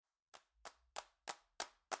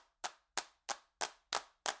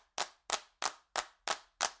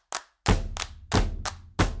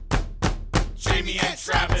Jamie and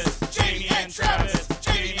Travis, Jamie and Travis,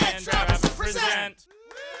 Jamie and Travis present.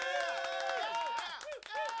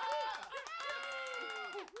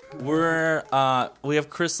 We have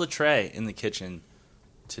Chris Latreille in the kitchen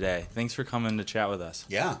today. Thanks for coming to chat with us.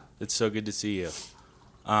 Yeah. It's so good to see you.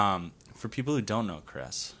 For people who don't know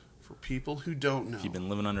Chris, For people who don't know, if you've been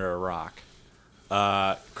living under a rock,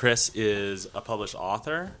 Chris is a published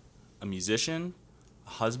author, a musician, a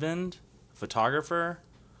husband, a photographer,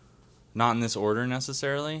 not in this order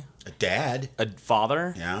necessarily, A dad. a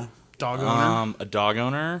father, Yeah. dog owner. a dog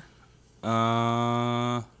owner.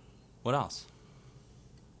 What else?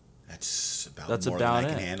 That's about That's more about than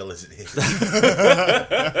I it. can handle as it is.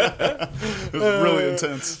 It was really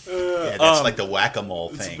intense. Yeah, that's like the whack-a-mole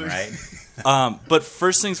thing, right? But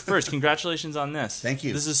first things first, congratulations on this. Thank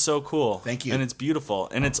you. This is so cool. Thank you. And it's beautiful.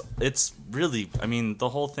 And it's really, I mean, the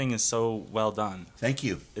whole thing is so well done. Thank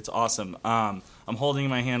you. It's awesome. I'm holding in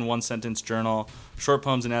my hand One Sentence Journal, Short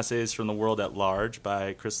Poems and Essays from the World at Large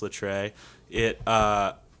by Chris Latreille.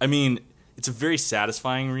 It's a very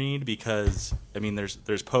satisfying read because, I mean,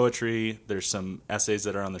 there's poetry, there's some essays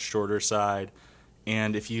that are on the shorter side,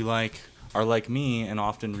 and if you are like me and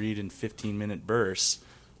often read in 15-minute bursts,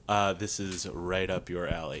 this is right up your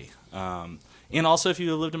alley. And also, if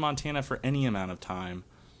you lived in Montana for any amount of time,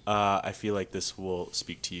 I feel like this will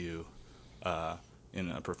speak to you in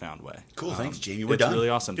a profound way. Cool, thanks, Jamie. We're it's done. really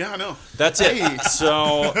awesome. Yeah, I know. That's it.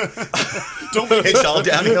 So, It's all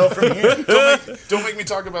downhill from here. Don't make me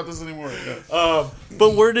talk about this anymore. Yeah.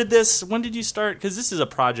 but when did you start? Because this is a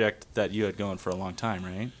project that you had going for a long time,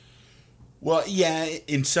 right? Well, yeah,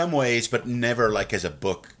 in some ways, but never like as a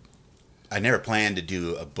book. I never planned to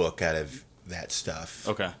do a book out of that stuff.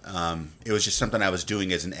 Okay. It was just something I was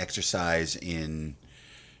doing as an exercise in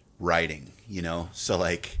writing, So,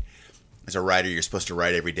 like, as a writer, you're supposed to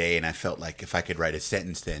write every day, and I felt like if I could write a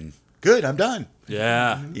sentence, then good, I'm done.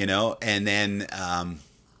 Yeah. And then,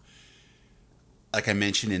 like I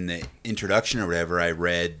mentioned in the introduction or whatever, I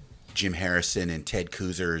read Jim Harrison and Ted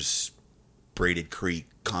Kuzer's Braided Creek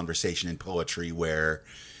Conversation in Poetry, where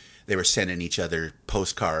they were sending each other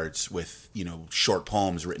postcards with, short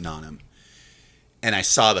poems written on them. And I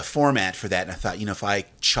saw the format for that, and I thought, if I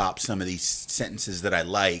chop some of these sentences that I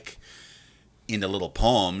like into little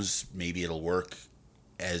poems, maybe it'll work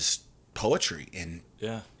as poetry. And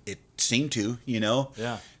Yeah. it seemed to,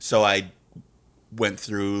 Yeah. So I went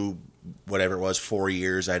through whatever it was, 4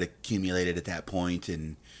 years I'd accumulated at that point,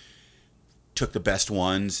 and took the best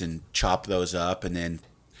ones and chopped those up, and then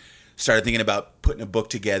started thinking about putting a book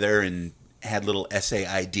together, and had little essay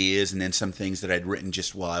ideas, and then some things that I'd written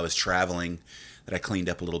just while I was traveling that I cleaned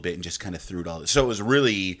up a little bit and just kind of threw it all. So it was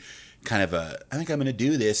really kind of I think I'm going to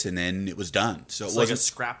do this, and then it was done. So It's it like wasn't a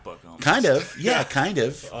scrapbook almost. kind of, yeah, kind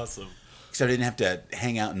of. Awesome. Except I didn't have to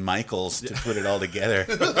hang out in Michael's to put it all together.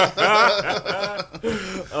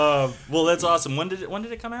 Well, that's awesome. When did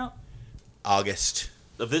it come out? August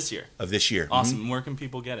Of this year. of this year. Awesome. Where can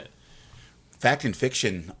people get it? Fact and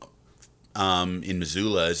Fiction in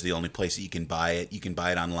Missoula is the only place that you can buy it. You can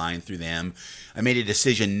buy it online through them. I made a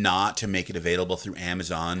decision not to make it available through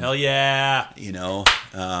Amazon. Hell yeah.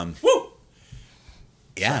 Woo!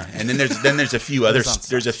 Yeah, and then there's a few other Amazon sucks.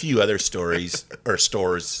 there's a few other stories or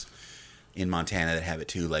stores in Montana that have it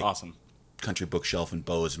too, like Awesome. Country Bookshelf in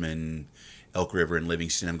Bozeman, Elk River in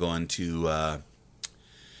Livingston. I'm going to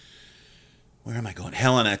where am I going?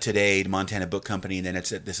 Helena today, Montana Book Company, and then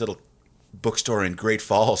it's at this little bookstore in Great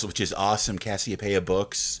Falls, which is awesome, Cassiopeia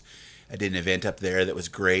Books. I did an event up there that was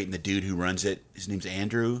great, and the dude who runs it, his name's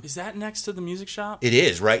Andrew. Is that next to the music shop? It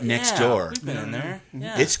is, right next door. We've been in there.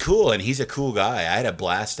 Yeah. It's cool, and he's a cool guy. I had a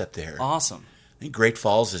blast up there. awesome. I think Great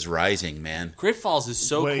Falls is rising, man. Great Falls is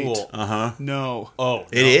so Wait. cool. No. Oh,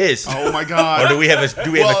 It is. Oh my God. Or do we have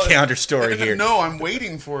a Well, counter story here? No, I'm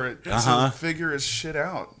waiting for it to figure its shit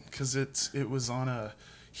out because it was on a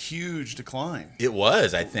huge decline. It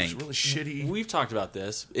was, I It was think. really shitty. We've talked about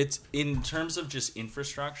this. It's in terms of just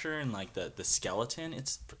infrastructure and like the skeleton.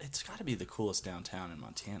 It's got to be the coolest downtown in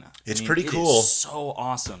Montana. It's pretty cool. It is so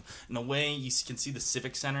awesome. And the way you can see the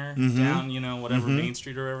Civic Center down, whatever Main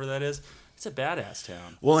Street or wherever that is. It's a badass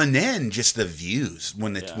town. Well, and then just the views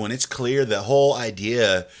when it's clear. The whole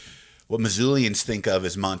idea, what Missoulians think of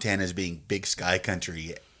as Montana as being big sky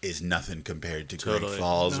country, is nothing compared to Great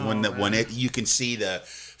Falls. No, when you can see the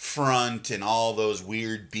front and all those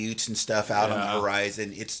weird buttes and stuff out on the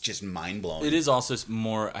horizon, it's just mind blowing. It is also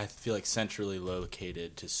more, I feel like, centrally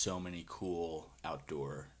located to so many cool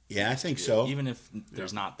outdoor. Yeah, I think so. Even if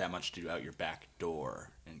there's not that much to do out your back door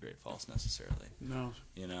in Great Falls necessarily. No.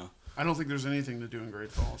 I don't think there's anything to do in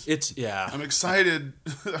Great Falls. It's, yeah. I'm excited.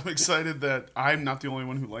 I'm excited that I'm not the only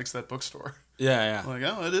one who likes that bookstore. Yeah, yeah. Like,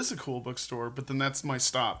 oh, it is a cool bookstore, but then that's my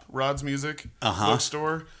stop. Rod's Music Uh-huh.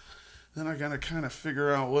 bookstore. Then I gotta kind of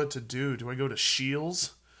figure out what to do. Do I go to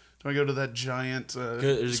Shields? Do I go to that giant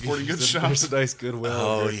sporting goods shop? There's a nice Goodwill.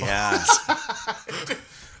 Oh yeah.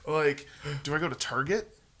 Like, do I go to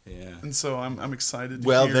Target? Yeah. And so I'm excited to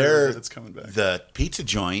Well, hear that it's coming back. the pizza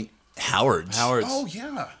joint, Howard's. Howard's. Oh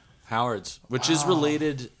yeah. Howard's, which is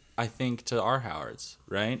related, I think, to our Howard's,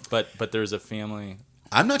 right? But there's a family.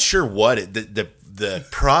 I'm not sure what the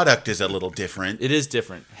product is a little different. It is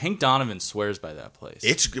different. Hank Donovan swears by that place.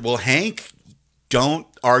 Well, Hank, don't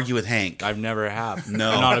argue with Hank. I've never have.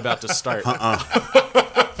 No. I'm not about to start.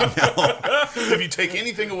 If you take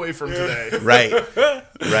anything away from today, Right.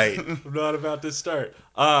 I'm not about to start.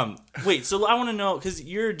 Wait, so I want to know, because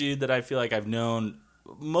you're a dude that I feel like I've known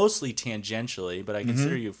mostly tangentially, but I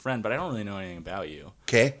consider you a friend, but I don't really know anything about you.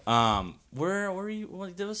 Okay. Where are you? Well,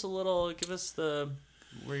 give us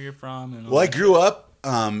where you're from. And all Well, I that. grew up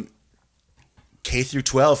K through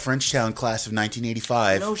 12, Frenchtown class of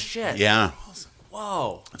 1985. No shit. Yeah.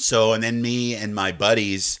 Whoa. So, and then me and my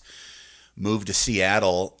buddies moved to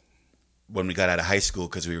Seattle when we got out of high school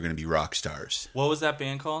because we were going to be rock stars. What was that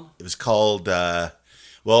band called? It was called,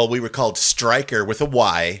 we were called Stryker with a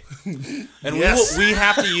Y. And Yes. we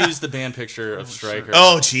have to use the band picture of Stryker.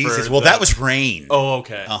 Oh, Jesus. for Well, the- that was Rain. Oh,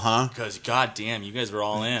 okay. Uh-huh. Because, goddamn, you guys were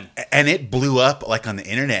all in. And it blew up like on the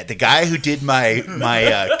internet. The guy who did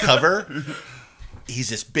my cover, he's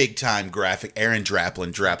this big time graphic, Aaron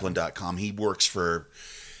Draplin, Draplin.com.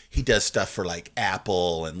 He does stuff for like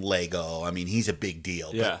Apple and Lego. I mean, he's a big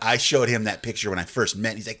deal. Yeah. But I showed him that picture when I first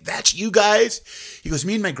met. He's like, "That's you guys?" He goes,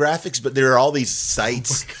 "Me and my graphics," but there are all these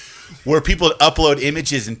sites where people would upload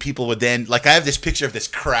images and people would then, like, I have this picture of this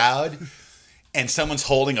crowd and someone's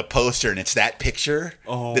holding a poster and it's that picture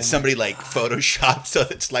that somebody like photoshopped, so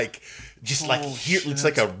it's like just like here, it's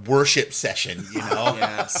like a worship session, you know?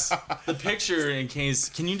 Yes. The picture, in case,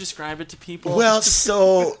 can you describe it to people? Well,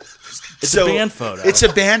 so It's a band photo. It's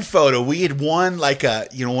a band photo. We had won like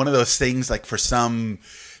one of those things like for some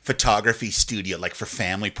photography studio, like for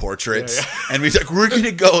family portraits, and we was like, we're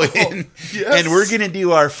gonna go in yes. and we're gonna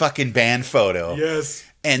do our fucking band photo. Yes.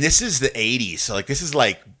 And this is the '80s, so like this is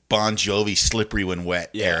like Bon Jovi, "Slippery When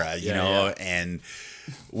Wet" era, you know, and.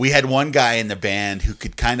 We had one guy in the band who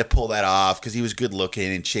could kind of pull that off because he was good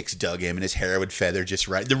looking and chicks dug him and his hair would feather just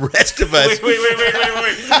right. The rest of us, Wait.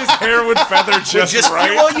 His hair would feather just right.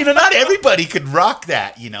 well, you know, not everybody could rock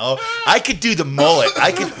that. You know, I could do the mullet.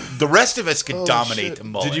 The rest of us could dominate shit. the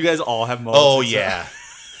mullet. Did you guys all have mullets? Oh yeah,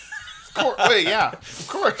 Wait, yeah, of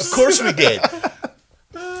course. of course we did.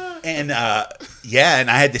 And and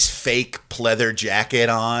I had this fake pleather jacket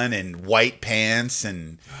on and white pants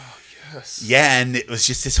and. Yeah, and it was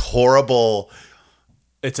just this horrible.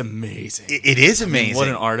 It's amazing. It is amazing. What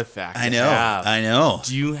an artifact! I to know. have. I know.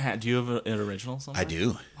 Do you have an original? Somewhere? I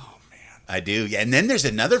do. Oh man, I do. Yeah, and then there's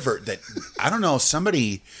another that I don't know.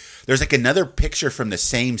 There's like another picture from the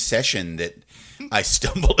same session that I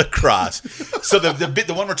stumbled across. So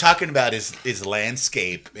the one we're talking about is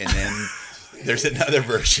landscape, and then there's another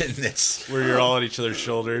version that's Where you're all at each other's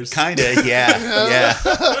shoulders. kind of yeah.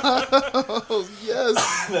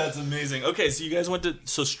 Yes. That's amazing. Okay, so you guys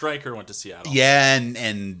Stryker went to Seattle. Yeah,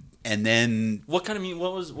 and then What kind of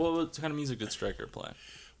what kind of music did Stryker play?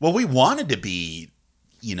 well, we wanted to be,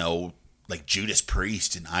 you know, like Judas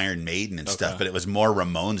Priest and Iron Maiden and stuff, but it was more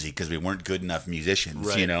Ramonesy because we weren't good enough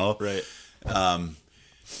musicians, you know. Right.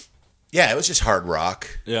 Yeah, it was just hard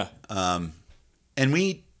rock, Yeah. and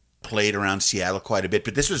we played around Seattle quite a bit.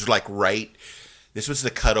 But this was like this was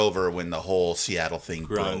the cutover when the whole Seattle thing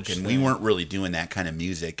broke, and we thing. weren't really doing that kind of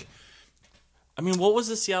music. I mean, what was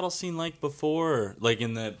the Seattle scene like before? Like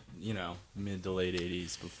in the mid to late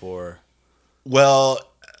 '80s before. Well,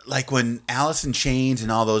 like when Alice in Chains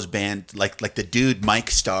and all those bands, like the dude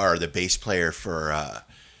Mike Starr, the bass player for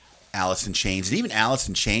Alice in Chains, and even Alice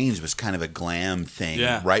in Chains was kind of a glam thing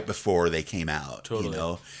right before they came out. Totally. You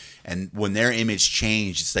know? And when their image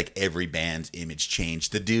changed, it's like every band's image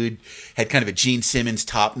changed. The dude had kind of a Gene Simmons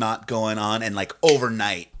top knot going on, and like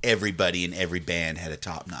overnight, everybody in every band had a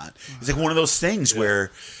top knot. It's like one of those things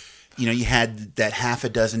where, you know, you had that half a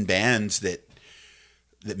dozen bands that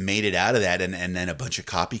made it out of that, and then a bunch of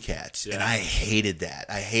copycats. Yeah. And I hated that.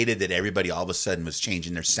 I hated that everybody all of a sudden was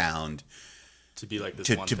changing their sound To be like this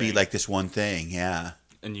to be like this one thing. Yeah.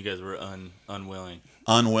 and you guys were unwilling.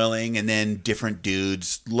 Unwilling, and then different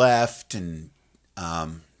dudes left, and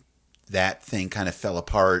that thing kind of fell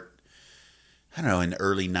apart. I don't know, in the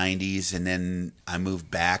early '90s, and then I moved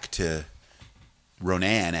back to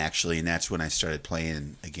Ronan actually, and that's when I started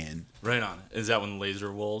playing again. Right on. Is that when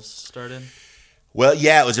Laser Wolves started? Well,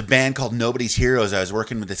 yeah, it was a band called Nobody's Heroes. I was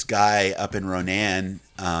working with this guy up in Ronan,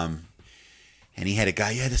 and he had a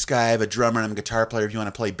guy. Yeah, this guy. I have a drummer and I'm a guitar player. If you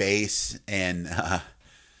want to play bass, and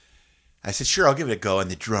I said, sure, I'll give it a go.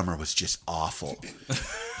 And the drummer was just awful.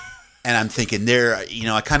 And I'm thinking,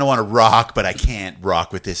 I kind of want to rock, but I can't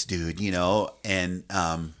rock with this dude, And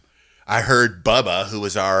I heard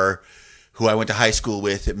Bubba, who I went to high school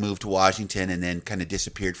with, that moved to Washington and then kind of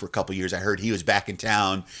disappeared for a couple years. I heard he was back in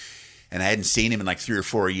town. And I hadn't seen him in like 3 or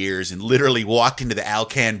 4 years, and literally walked into the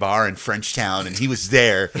Alcan bar in Frenchtown, and he was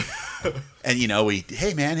there. And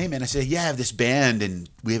hey man, I said, yeah, I have this band, and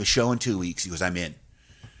we have a show in 2 weeks. He goes, I'm in.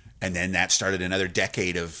 And then that started another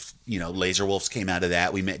decade of, Laser Wolves came out of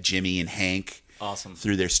that. We met Jimmy and Hank, awesome,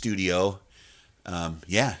 through their studio.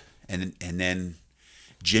 Yeah, and then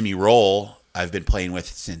Jimmy Roll, I've been playing with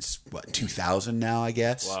since 2000 now, I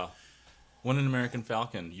guess. Wow. When in American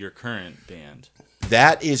Falcon, your current band?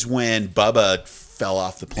 That is when Bubba fell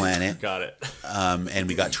off the planet. Got it. And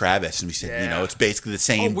we got Travis, and we said, it's basically the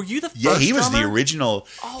same. Oh, were you the first Yeah, he was drummer? the original.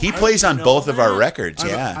 Oh, he I plays on didn't both know of our that. records.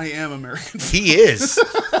 Yeah, I am American. he is.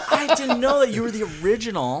 I didn't know that you were the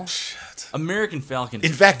original American Falcon.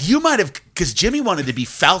 In fact, you might have, because Jimmy wanted to be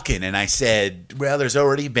Falcon, and I said, well, there's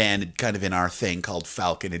already a band kind of in our thing called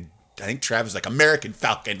Falcon, and I think Travis was like, American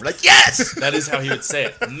Falcon. We're like, yes! That is how he would say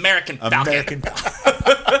it. American Falcon. American Falcon.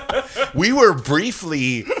 We were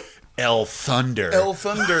briefly El Thunder. El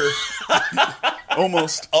Thunder.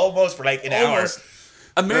 Almost for like an hour.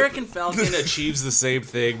 American Falcon achieves the same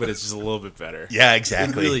thing, but it's just a little bit better. Yeah, It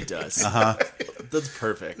exactly. really does. That's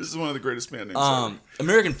perfect. This is one of the greatest band names ever.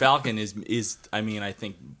 American Falcon is I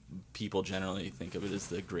think people generally think of it as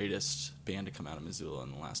the greatest band to come out of Missoula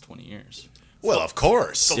in the last 20 years. Well, of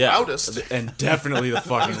course. The loudest. And definitely the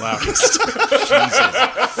fucking loudest.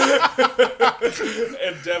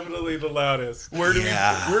 And definitely the loudest. Where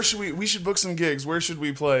should we should book some gigs. Where should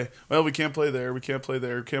we play? Well, we can't play there. We can't play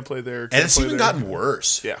there. We can't play there. And it's even gotten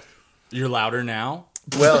worse. Yeah. You're louder now?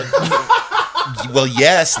 Well,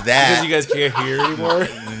 yes, Because that, you guys can't hear anymore?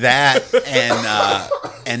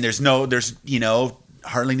 and there's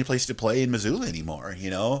hardly any place to play in Missoula anymore.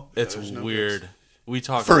 It's weird. We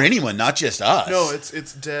talk For anyone, not just us. No,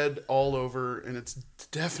 it's dead all over, and it's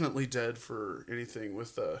definitely dead for anything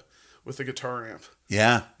with a guitar amp.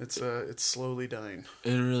 Yeah, It's slowly dying.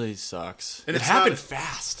 It really sucks. And it it's happened not-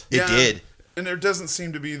 fast. it did. And there doesn't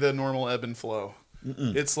seem to be the normal ebb and flow.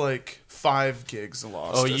 It's like 5 gigs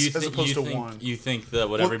lost Oh, as opposed to 1. You think that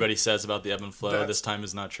what Well, everybody says about the ebb and flow that's- this time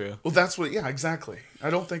is not true? Well, that's what. Yeah, exactly.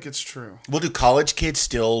 I don't think it's true. Well, do college kids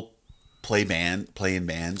still play in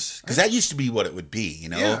bands? Because that used to be what it would be.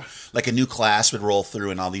 Yeah. Like a new class would roll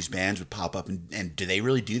through, and all these bands would pop up. And do they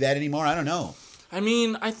really do that anymore? I don't know. I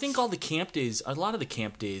think a lot of the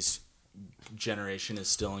camp days generation is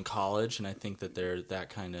still in college, and I think that they're that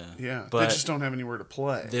kind of Yeah, But they just don't have anywhere to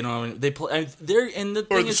play. they don't. They play. They're and the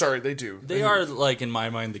Or thing is, sorry, they do. they are like in my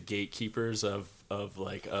mind the gatekeepers of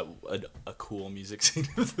like a cool music scene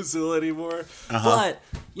in Missoula anymore. But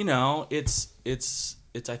it's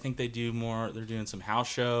I think they do more. They're doing some house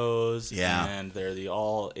shows, Yeah. and they're the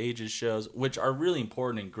all ages shows, which are really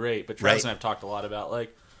important and great. But Travis Right. and I've talked a lot about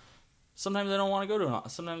like. Sometimes I don't want to go to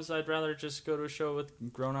sometimes I'd rather just go to a show with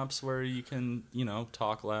grown-ups where you can,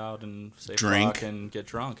 talk loud and say Drink. fuck and get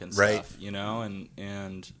drunk and Right. stuff,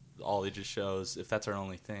 and all ages shows, if that's our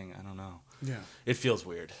only thing, I don't know. Yeah. It feels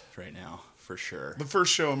weird right now, for sure. The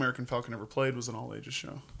first show American Falcon ever played was an all-ages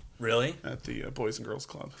show Really? at the Boys and Girls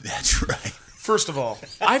Club. That's right. First of all,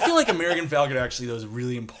 I feel like American Falcon actually though is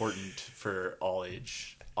really important for all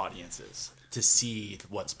age audiences to see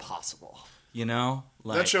what's possible.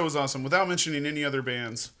 Like, that show was awesome. Without mentioning any other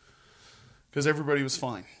bands, because everybody was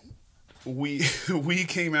fine. We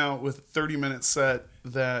came out with a 30-minute set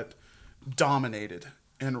that dominated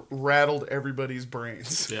and rattled everybody's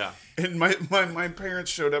brains. Yeah. And my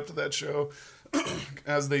parents showed up to that show,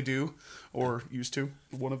 as they do, or used to,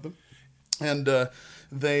 one of them. And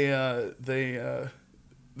they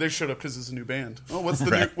showed up because it's a new band. Oh, what's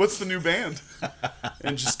the new band?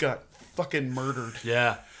 And just got fucking murdered.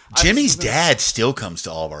 Yeah. Jimmy's dad still comes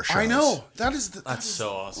to all of our shows. I know. That's so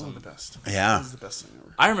awesome. One of the best. Yeah. That is the best thing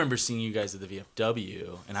ever. I remember seeing you guys at the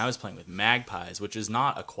VFW, and I was playing with Magpies, which is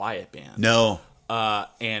not a quiet band. No.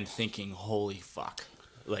 And thinking, holy fuck.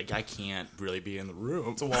 Like, I can't really be in the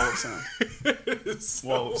room. It's a wall of sound.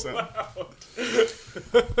 Wall of sound.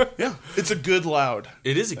 Yeah. It's a good loud.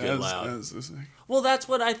 It is a good loud. As Well, that's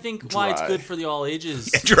what I think why it's Dry. good for the all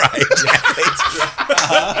ages. Dry. Exactly. Yeah.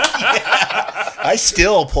 I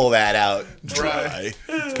still pull that out. Dry.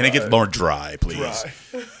 Can I get more dry, please? Dry.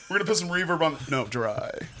 We're going to put some reverb on. No,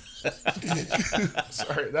 dry.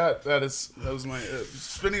 Sorry, that was my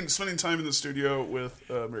spending time in the studio with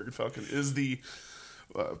American Falcon is the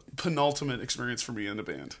penultimate experience for me in a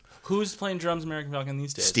band. Who's playing drums in American Falcon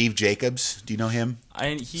these days? Steve Jacobs, do you know him?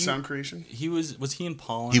 Sound Creation. He was he in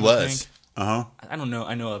Pollen? He I was. think? Uh-huh. I don't know.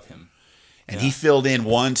 I know of him. And Yeah. he filled in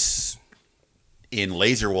once in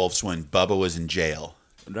Laser Wolves when Bubba was in jail.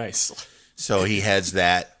 Nice. So he has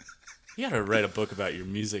that. You gotta write a book about your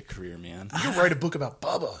music career, man. You could write a book about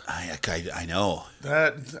Bubba. I know.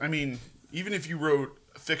 I mean, even if you wrote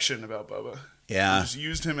fiction about Bubba, Yeah. you just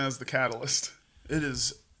used him as the catalyst. It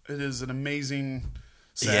is an amazing,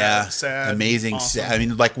 sad, amazing. awesome. I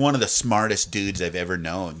mean, like one of the smartest dudes I've ever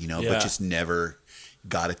known, Yeah. but just never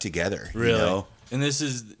got it together. Really? You know? And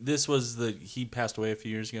this was he passed away a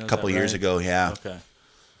few years ago. A couple years ago, yeah. Okay.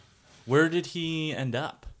 Where did he end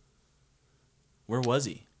up? Where was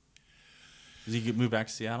he? Did he move back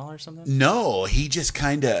to Seattle or something? No, he just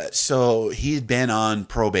kind of. So he had been on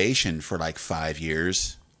probation for like 5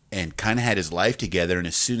 years and kind of had his life together. And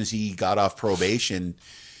as soon as he got off probation,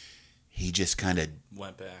 he just kind of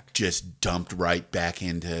Went back. just dumped right back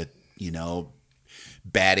into,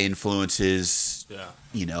 bad influences,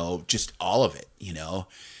 Yeah. just all of it,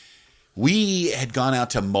 We had gone out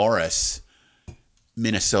to Morris,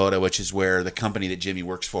 Minnesota, which is where the company that Jimmy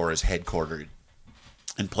works for is headquartered,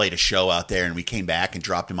 and played a show out there. And we came back and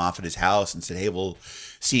dropped him off at his house and said, hey, we'll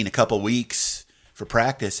see you in a couple weeks for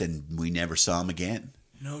practice. And we never saw him again.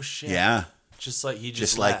 No shit. Yeah. Just like he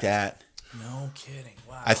Just left. like that. No kidding.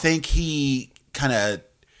 Wow. I think he kind of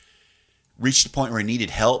reached a point where he needed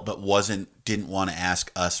help, but didn't want to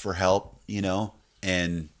ask us for help,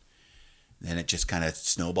 and then it just kind of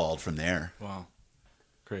snowballed from there. Wow.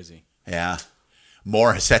 Crazy. Yeah.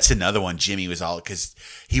 Morris, that's another one. Jimmy was because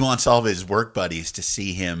he wants all of his work buddies to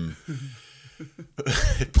see him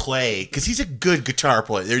play, because he's a good guitar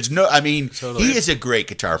player. Totally. He is a great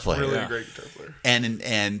guitar player. Really Yeah. great guitar player.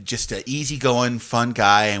 And just an easygoing, fun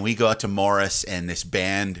guy. And we go out to Morris, and this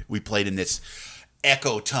band, we played in this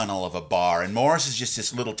echo tunnel of a bar. And Morris is just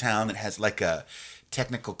this little town that has like a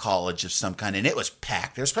technical college of some kind, and it was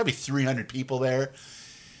packed. There's probably 300 people there.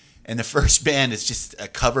 And the first band is just a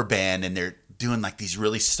cover band, and they're doing like these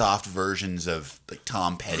really soft versions of like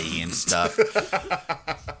Tom Petty and stuff.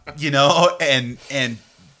 And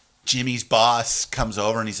Jimmy's boss comes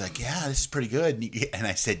over and he's like, yeah, this is pretty good. And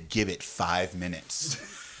I said, give it 5 minutes.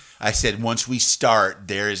 I said, once we start,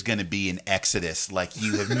 there is going to be an exodus like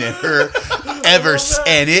you have never, ever.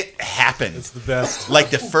 And it happened. It's the best.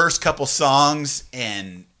 Like the first couple songs,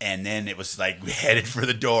 and then it was like we headed for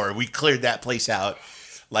the door. We cleared that place out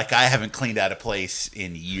like I haven't cleaned out a place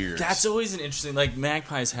in years. That's always an interesting. Like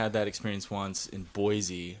Magpies had that experience once in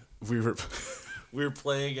Boise. We were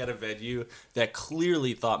playing at a venue that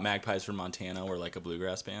clearly thought Magpies from Montana were like a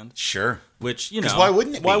bluegrass band. Sure. Which 'Cause why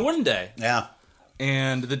wouldn't it be? Why wouldn't they? Yeah.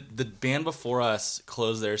 And the band before us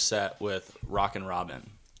closed their set with Rockin'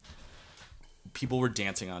 Robin. People were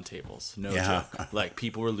dancing on tables. No Yeah. joke. Like,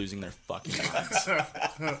 people were losing their fucking minds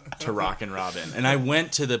to Rockin' Robin. And I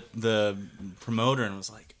went to the promoter and was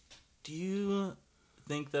like, do you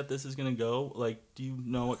think that this is going to go? Like, do you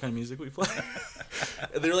know what kind of music we play?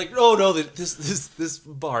 And they're like, oh, no, this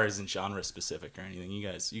bar isn't genre specific or anything. You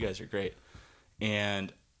guys are great.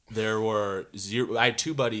 And there were I had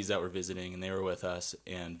two buddies that were visiting, and they were with us,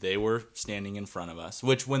 and they were standing in front of us.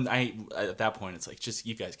 Which at that point, it's like, just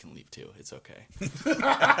you guys can leave too. It's okay. We don't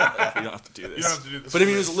have to do this. You don't have to do this. But I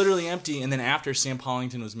mean, it was literally empty. And then after, Sam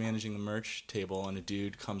Pollington was managing the merch table, and a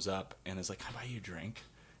dude comes up and is like, "Can I buy you a drink?"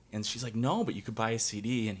 And she's like, "No, but you could buy a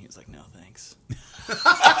CD." And he was like, "No, thanks."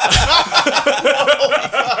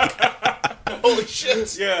 Holy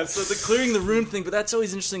shit. Yeah, so the clearing the room thing, but that's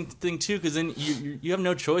always an interesting thing too, because then you have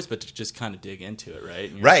no choice but to just kind of dig into it, right?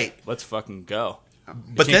 And you're Right. like, let's fucking go. But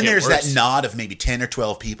can't then get there's worse. that nod of maybe 10 or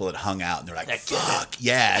 12 people that hung out, and they're like, That get fuck,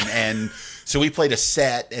 yeah. And so we played a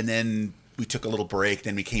set, and then we took a little break,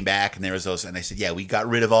 then we came back, and there was those, and I said, yeah, we got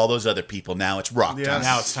rid of all those other people. Now it's rock Yeah. time.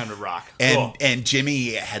 Now it's time to rock. And Cool.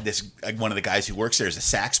 Jimmy had this, one of the guys who works there is a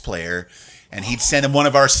sax player, and he'd send him one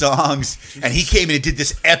of our songs, and he came in and did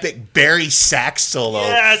this epic Barry sax solo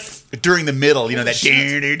Yes! during the middle, that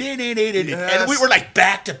Yes. and we were like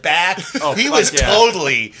back to back. Oh, He fuck was yeah.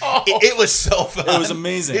 totally, it was so fun. It was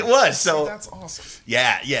amazing. It was, so That's awesome.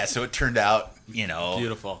 yeah, so it turned out,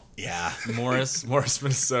 Beautiful. yeah. Morris,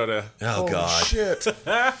 Minnesota. Oh, God. Shit.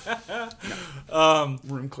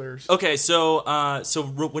 Room clears. Okay, so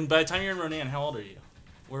when by the time you're in Ronan, how old are you?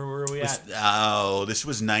 Where were we at? Oh, this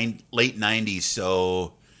was late 90s,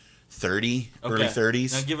 so 30, early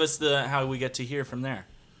 30s. Now give us how we get to here from there.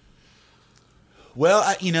 Well,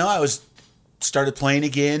 I was started playing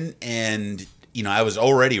again, and I was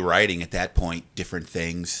already writing at that point different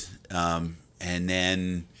things, and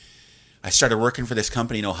then I started working for this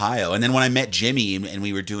company in Ohio. And then when I met Jimmy and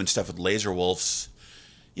we were doing stuff with Laser Wolves,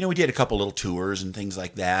 we did a couple little tours and things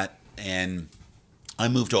like that. And I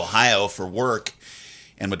moved to Ohio for work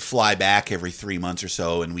and would fly back every 3 months or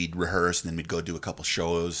so, and we'd rehearse, and then we'd go do a couple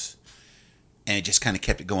shows. And it just kind of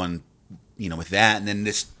kept it going, with that. And then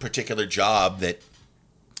this particular job that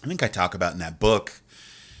I think I talk about in that book,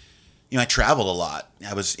 I traveled a lot.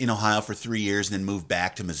 I was in Ohio for 3 years and then moved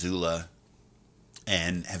back to Missoula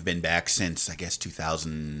and have been back since, I guess,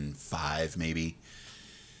 2005 maybe.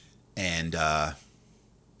 And,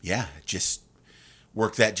 just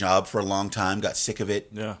worked that job for a long time, got sick of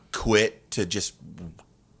it, quit to just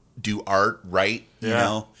do art, write,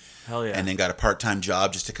 Hell yeah. and then got a part-time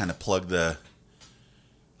job just to kind of plug the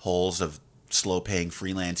holes of slow-paying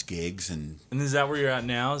freelance gigs. And is that where you're at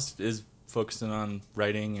now? Is focusing on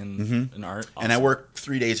writing and art? Awesome. And I work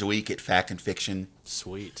 3 days a week at Fact and Fiction.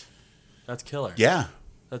 Sweet. That's killer. Yeah.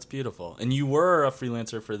 That's beautiful. And you were a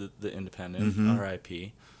freelancer for the Independent,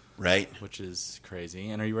 RIP. Right. Which is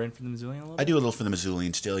crazy. And are you writing for the Missoulian a little bit? I do a little for the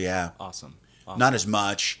Missoulian still, yeah. Awesome. Not as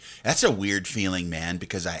much. That's a weird feeling, man,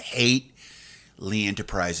 because I hate Lee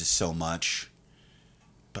Enterprises so much,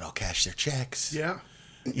 but I'll cash their checks. Yeah.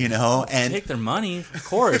 And take their money, of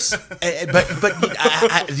course. but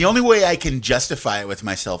the only way I can justify it with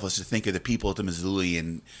myself is to think of the people at the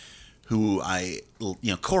Missoulian who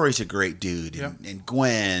Corey's a great dude, and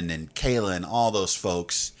Gwen and Kayla and all those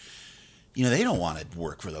folks. They don't want to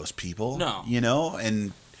work for those people. No.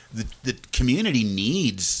 And the community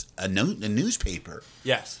needs a newspaper.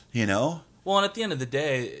 Yes. Well, and at the end of the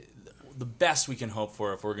day, the best we can hope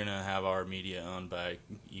for if we're going to have our media owned by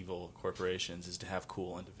evil corporations is to have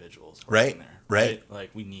cool individuals working there. Right.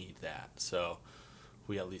 Like, we need that. So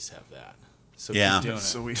we at least have that. So Yeah. keep doing it.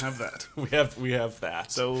 So we have that. we have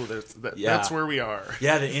that. So that's where we are.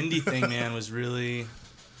 Yeah, the indie thing, man, was really,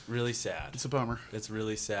 really sad. It's a bummer. It's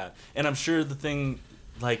really sad. And I'm sure the thing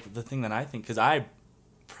that I think, because I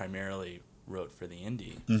primarily wrote for the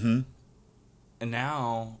indie, and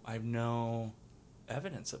now I have no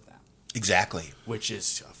evidence of that. Exactly. Which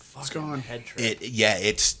is a fucking gone. head trip.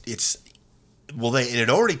 It's well, it had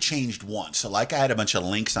already changed once. So like I had a bunch of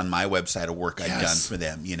links on my website of work I'd done for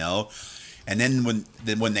them, and then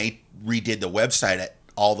when they redid the website,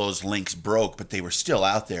 all those links broke, but they were still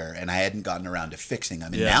out there, and I hadn't gotten around to fixing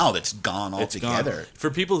them. And now that's gone altogether. Gone. For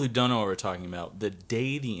people who don't know what we're talking about, the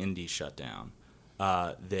day the indie shut down,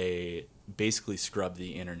 they basically scrubbed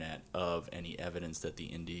the internet of any evidence that the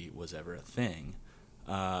indie was ever a thing.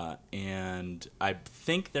 And I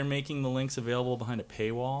think they're making the links available behind a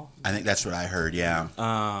paywall. I think that's what I heard, yeah.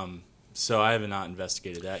 So I have not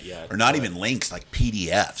investigated that yet. Or not even links, like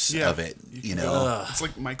PDFs of it, It's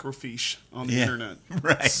like microfiche on the internet.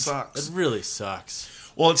 Right. It sucks. It really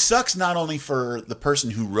sucks. Well, it sucks not only for the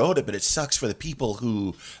person who wrote it, but it sucks for the people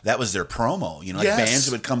who that was their promo. Like bands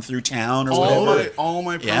that would come through town or whatever. All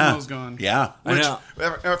my promo's gone. Yeah. I know.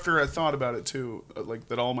 After I thought about it too, like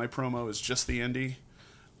that all my promo is just the indie.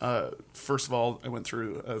 First of all, I went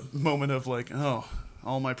through a moment of like, oh,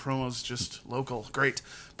 all my promos just local, great.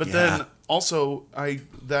 But then also,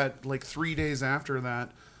 3 days after that,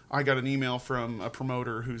 I got an email from a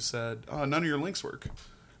promoter who said, none of your links work.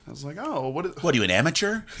 I was like, oh, what are you, an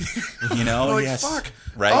amateur? like, yes. fuck.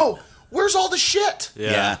 Right. Oh, where's all the shit?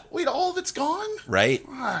 Yeah. Wait, all of it's gone? Right.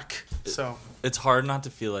 Fuck. So It's hard not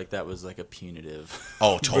to feel like that was like a punitive.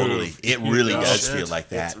 Oh, totally. move. It really does feel like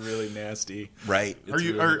that. It's really nasty. Right.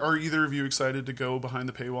 Are either of you excited to go behind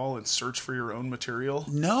the paywall and search for your own material?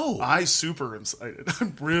 No. I super excited.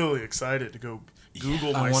 I'm really excited to go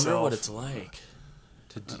Google myself. I wonder what it's like.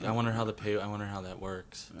 I wonder how that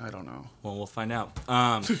works. I don't know. Well, we'll find out.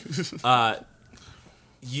 I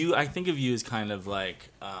think of you as kind of like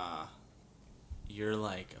you're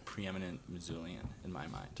like a preeminent Missoulian in my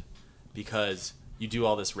mind, because you do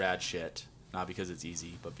all this rad shit, not because it's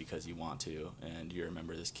easy, but because you want to, and you're a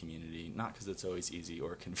member of this community, not because it's always easy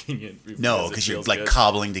or convenient. No, because you're like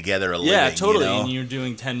cobbling together a living. Yeah, totally. And you're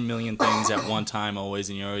doing 10 million things at one time always,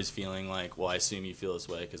 and you're always feeling like, well, I assume you feel this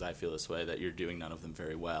way because I feel this way, that you're doing none of them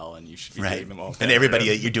very well, and you should be doing them all better. And everybody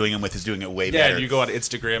that you're doing them with is doing it way better. Yeah, and you go on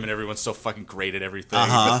Instagram and everyone's so fucking great at everything.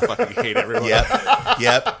 You fucking hate everyone. Yep.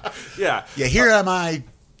 Yeah. Yeah, here am I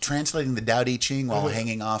translating the Tao Te Ching while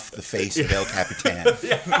hanging off the face of El Capitan.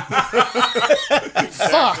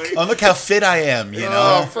 Fuck. Oh, look how fit I am,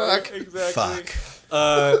 Oh, fuck. Exactly.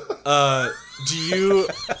 Fuck. Do you,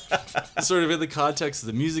 sort of in the context of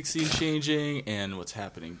the music scene changing and what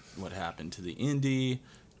happened to the indie,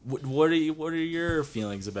 What are your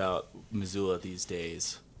feelings about Missoula these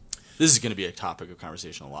days? This is going to be a topic of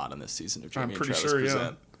conversation a lot on this season of Jamie I'm and pretty Travis sure,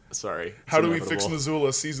 Present. Sorry. How it's do we fix inevitable.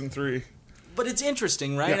 Missoula season 3? But it's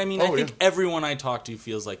interesting, right? Yeah. I mean, Oh, I think yeah. everyone I talk to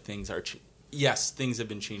feels like things are... Yes, things have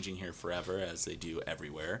been changing here forever, as they do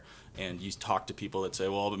everywhere. And you talk to people that say,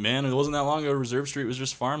 well, but man, it wasn't that long ago. Reserve Street was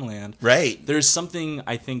just farmland. Right. There's something,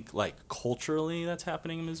 I think, like, culturally that's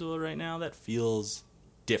happening in Missoula right now that feels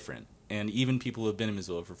different. And even people who have been in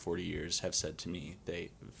Missoula for 40 years have said to me they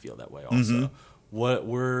feel that way also.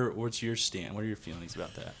 What's your stand? What are your feelings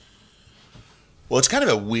about that? Well, it's kind of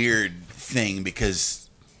a weird thing because,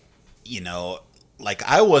 you know, like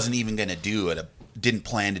I wasn't even going to didn't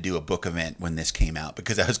plan to do a book event when this came out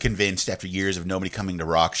because I was convinced after years of nobody coming to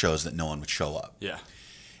rock shows that no one would show up. Yeah.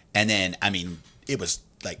 And then, I mean, it was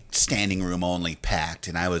like standing room only packed,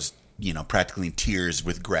 and I was, you know, practically in tears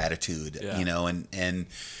with gratitude, you know, and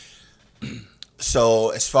so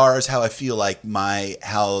as far as how I feel like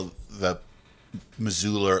how the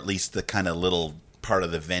Missoula, or at least the kind of little part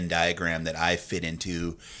of the Venn diagram that I fit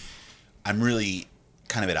into, I'm really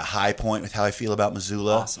kind of at a high point with how I feel about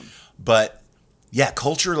Missoula. Awesome. But yeah,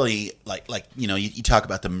 culturally, like you know, you talk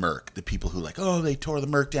about the Merc, the people who like, oh, they tore the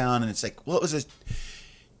Merc down, and it's like, well,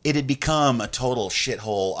 it had become a total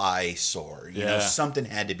shithole eyesore. You know, something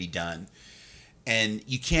had to be done. And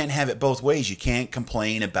you can't have it both ways. You can't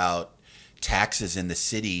complain about taxes in the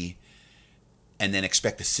city and then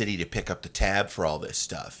expect the city to pick up the tab for all this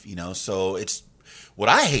stuff, you know? So it's what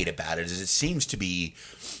I hate about it is it seems to be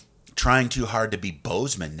trying too hard to be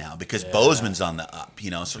Bozeman now because Bozeman's on the up, you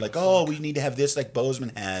know? So like, oh, we need to have this like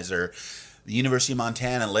Bozeman has, or the University of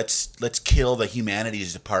Montana, let's kill the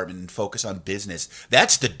humanities department and focus on business.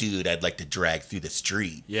 That's the dude I'd like to drag through the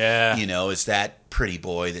street. Yeah. You know, is that pretty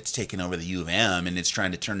boy that's taken over the U of M and it's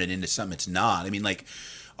trying to turn it into something it's not. I mean, like,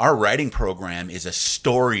 our writing program is a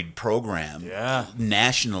storied program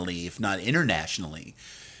nationally, if not internationally.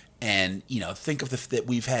 And, you know, think of that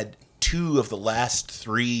we've had 2 of the last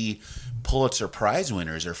 3 Pulitzer Prize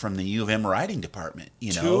winners are from the U of M writing department.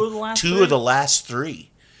 You know, 2 of the last 2 3? of the last 3.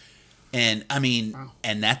 And I mean,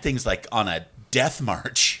 and that thing's like on a death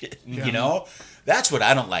march, you know? That's what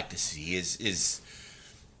I don't like to see is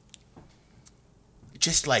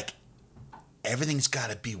just like everything's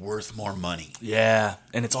got to be worth more money. Yeah,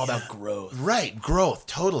 and it's all about growth. Right, growth,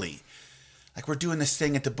 totally. Like we're doing this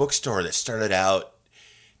thing at the bookstore that started out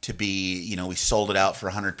to be, you know, we sold it out for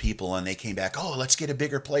 100 people and they came back, oh, let's get a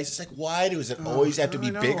bigger place. It's like, why does it always have to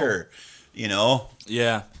be bigger, you know?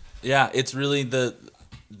 Yeah. Yeah, it's really the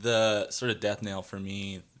sort of death nail for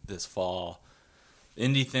me this fall.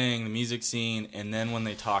 Indie thing, the music scene, and then when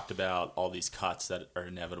they talked about all these cuts that are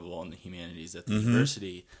inevitable in the humanities at the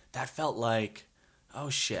university, that felt like, oh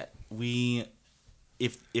shit,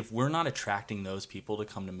 if we're not attracting those people to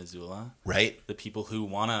come to Missoula, right? The people who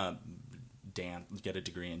want to get a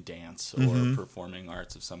degree in dance or performing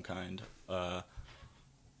arts of some kind, and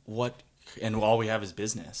all we have is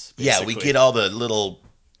business. Yeah, basically. we get all the little,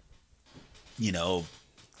 you know,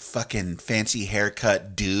 fucking fancy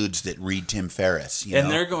haircut dudes that read Tim Ferriss, you know? And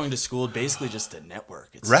they're going to school basically just to network.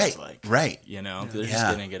 It Right, seems like, right. You know, they're just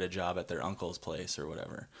going to get a job at their uncle's place or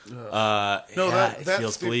whatever. It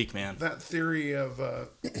feels bleak, man. That theory of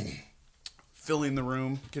filling the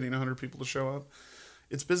room, getting 100 people to show up,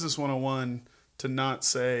 it's business 101 to not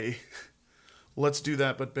say, let's do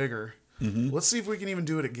that but bigger. Let's see if we can even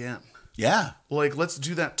do it again. Yeah. Like, let's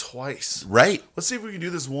do that twice. Right. Let's see if we can do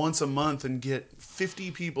this once a month and get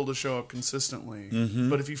 50 people to show up consistently.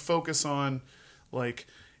 But if you focus on, like,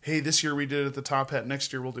 hey, this year we did it at the Top Hat,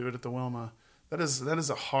 next year we'll do it at the Wilma. That's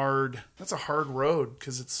a hard road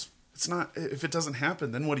because it's not. If it doesn't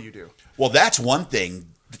happen, then what do you do? Well, that's one thing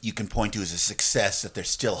that you can point to as a success, that there's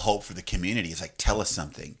still hope for the community. It's like, tell us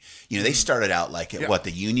something. You know, they started out like at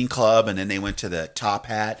the Union Club, and then they went to the Top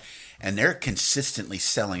Hat. And they're consistently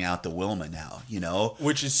selling out the Wilma now, you know?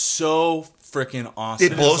 Which is so freaking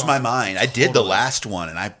awesome. It blows my mind. I did the last one,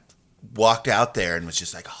 and I walked out there and was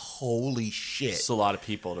just like, holy shit. It's a lot of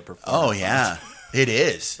people to perform. Oh, yeah. It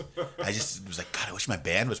is. I just was like, God, I wish my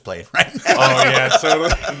band was playing right now. Oh, yeah,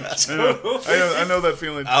 totally. I know that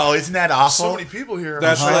feeling. Oh, isn't that awful? So many people here.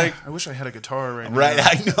 That's like, I wish I had a guitar right now. Right,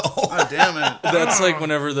 I know. God damn it. That's like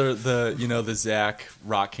whenever the Zach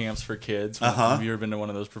rock camps for kids. Have you ever been to one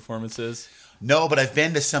of those performances? No, but I've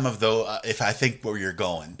been to some of those, if I think where you're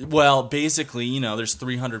going. Well, basically, you know, there's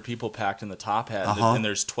 300 people packed in the Top Hat, and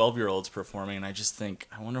there's 12-year-olds performing, and I just think,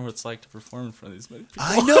 I wonder what it's like to perform in front of these many people.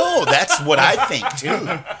 I know. That's what I think,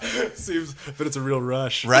 too. Seems, but it's a real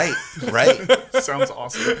rush. Right. Sounds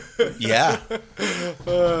awesome. Yeah.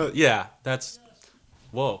 Yeah, that's...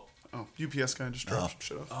 Whoa. Oh, UPS guy just dropped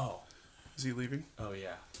shit off. Oh. Is he leaving? Oh,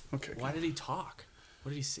 yeah. Okay. Why did he talk? What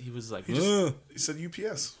did he say? He was like, He said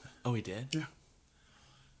UPS. oh, he did? Yeah.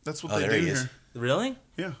 That's what Oh, they there do he is. here. Really?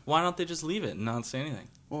 Yeah. Why don't they just leave it and not say anything?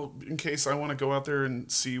 Well, in case I want to go out there and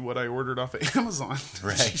see what I ordered off of Amazon.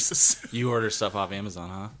 Right. Jesus. You order stuff off Amazon,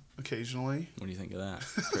 huh? Occasionally. What do you think of that,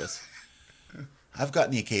 Chris? I've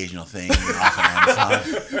gotten the occasional thing off of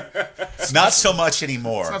Amazon. Not so much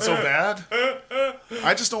anymore. Not so bad.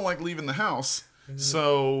 I just don't like leaving the house.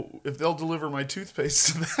 So if they'll deliver my toothpaste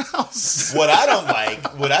to the house. What I don't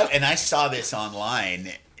like, and I saw this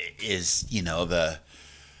online, is, you know, the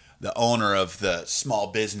owner of the small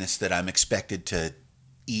business that I'm expected to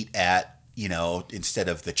eat at, you know, instead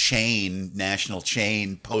of the national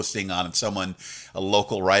chain posting on a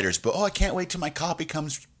local writer's book. Oh, I can't wait till my copy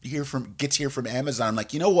gets here from Amazon. I'm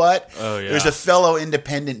like, you know what? Oh, yeah. There's a fellow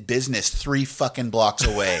independent business 3 fucking blocks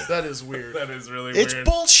away. That is weird. That is really It's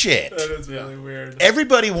bullshit. is really weird.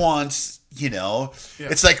 Everybody wants, you know, Yeah.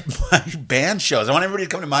 it's like my band shows. I want everybody to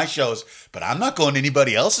come to my shows, but I'm not going to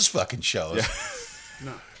anybody else's fucking shows.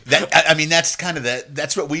 No. I mean, that's kind of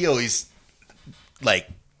that's what we always, like,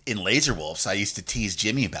 in Laser Wolves, I used to tease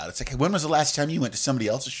Jimmy about. It's like, hey, when was the last time you went to somebody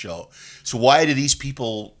else's show? So why do these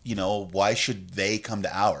people, you know, why should they come to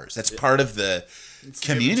ours? That's part of the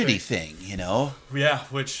community thing, you know? Yeah,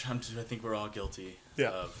 which I think we're all guilty Yeah.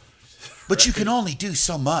 of. But you can only do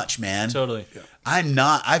so much, man. Totally. Yeah.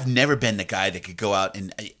 I've never been the guy that could go out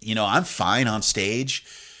and, you know, I'm fine on stage.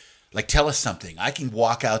 Like, tell us something. I can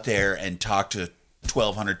walk out there and talk to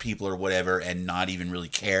 1,200 people or whatever and not even really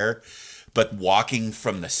care. But walking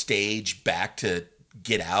from the stage back to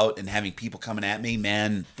get out and having people coming at me,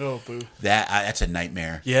 man, Oh, boo. that's a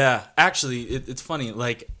nightmare. Yeah, actually, it's funny.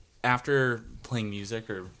 Like, after playing music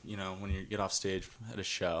or, you know, when you get off stage at a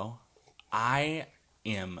show, I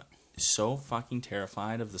am so fucking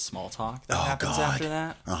terrified of the small talk that happens God. after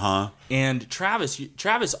that. Uh-huh. And Travis,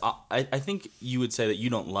 I think you would say that you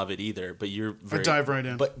don't love it either, but you're very, dive right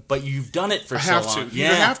in. But you've done it for I so have long. to. You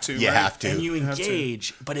have to. You right? have to. And you have to.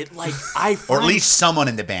 engage, but it like I Or find at least someone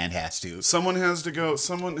in the band has to. Someone has to go.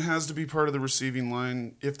 Someone has to be part of the receiving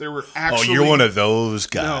line. If there were actually, Oh, you're one of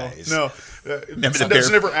those no, guys. no. Remember the There's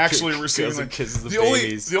bear- never actually a receiving Goes and line. kisses the The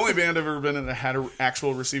babies. only band I've ever been in that had an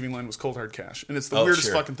actual receiving line was Cold Hard Cash, and it's the Oh, weirdest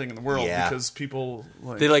sure. fucking thing in the world Yeah. because people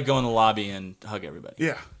like, they like go in the lobby and hug everybody.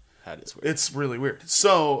 yeah, That is weird. it's really weird.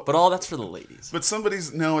 So, But all that's for the ladies. but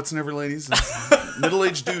somebody's no, it's never ladies.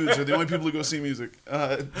 Middle-aged dudes are the only people who go see music.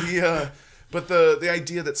 But the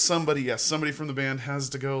idea that somebody from the band has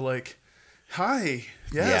to go like, hi,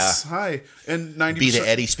 yes, Yeah. hi, and 90% Be the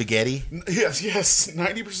Eddie Spaghetti. yes,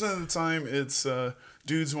 90% of the time it's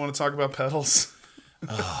dudes who want to talk about pedals,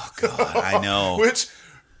 Oh, God, I know. which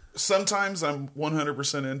sometimes I'm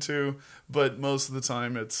 100% into, but most of the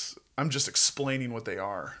time I'm just explaining what they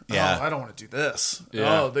are. Yeah. Oh, I don't want to do this.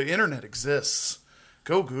 Yeah. Oh, the internet exists.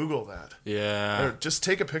 Go Google that. Yeah. Or just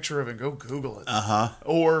take a picture of it and go Google it. Uh-huh.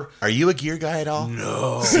 Or Are you a gear guy at all?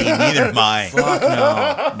 No. See, neither am I. Fuck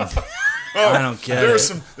no. I don't get there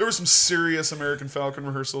it. were some serious American Falcon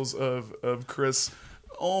rehearsals of Chris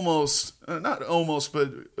almost not almost but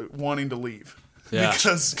wanting to leave. Yeah.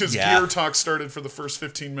 Because Yeah. gear talk started for the first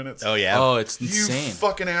 15 minutes. Oh, yeah. Oh, it's You insane.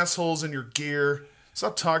 fucking assholes in your gear.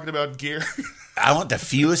 Stop talking about gear. I want the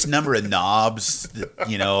fewest number of knobs,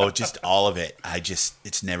 you know, just all of it.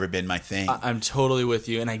 It's never been my thing. I'm totally with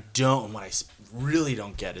you, and what I really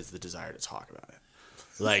don't get is the desire to talk about it.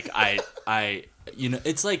 Like I, you know,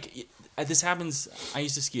 it's like this happens. I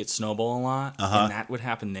used to ski at Snowball a lot, and that would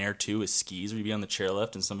happen there too. With skis, where you'd be on the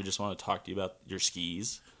chairlift, and somebody just want to talk to you about your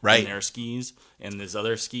skis, Right. And their skis, and there's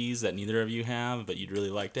other skis that neither of you have, but you'd really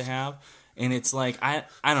like to have. And it's like I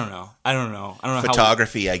don't know. I don't know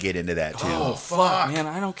Photography, I get into that too. how. Oh fuck, man!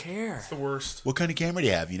 I don't care. The worst. What kind of camera do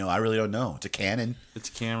you have? You know, I really don't know. It's a Canon. It's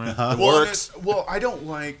a camera. It Well, works. I don't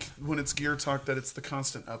like when it's gear talk that it's the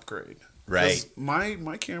constant upgrade. 'Cause Right.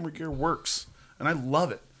 My camera gear works, and I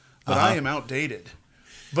love it, but I am outdated.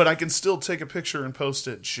 But I can still take a picture and post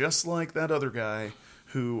it, just like that other guy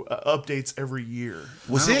who updates every year.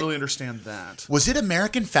 Was I don't it- really understand that. Was it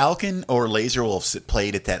American Falcon or Laser Wolves that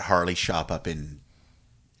played at that Harley shop up in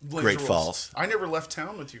Laser Great Wolves. Falls? I never left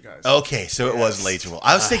town with you guys. Okay, so it was Laser Wolves.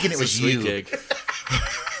 I was thinking it It's a was sweet you. gig.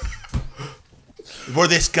 Where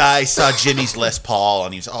this guy saw Jimmy's Les Paul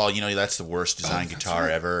and he was, oh, you know, that's the worst design guitar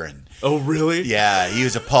ever. And Oh really? yeah, he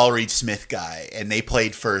was a Paul Reed Smith guy, and they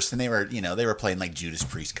played first, and they were playing like Judas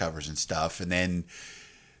Priest covers and stuff, and then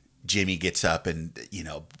Jimmy gets up and, you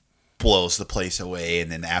know, blows the place away,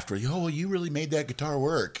 and then after, oh, well, you really made that guitar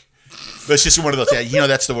work. But it's just one of those, you know,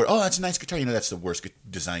 that's the word. Oh, that's a nice guitar. You know, that's the worst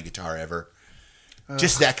design guitar ever.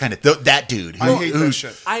 Just that kind of that dude. I hate that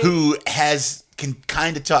shit. Who can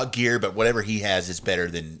kind of talk gear, but whatever he has is better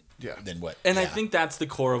than what. And I yeah. think that's the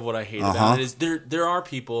core of what I hate about it is there are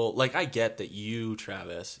people like I get that you,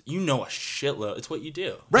 Travis, you know a shitload. It's what you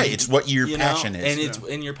do, Right, it's what your you passion know? is.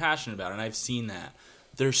 And you're passionate about it. And I've seen that.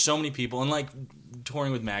 There's so many people, and like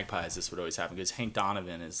touring with Magpies, this would always happen because Hank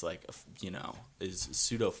Donovan is like, is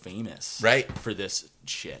pseudo famous, Right. for this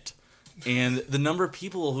shit. And the number of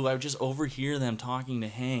people who I would just overhear them talking to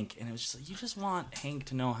Hank, and it was just like, you just want Hank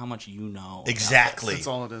to know how much you know. Exactly. That's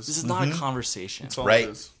all it This is. is not a conversation. That's all Right. it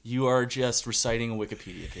is. You are just reciting a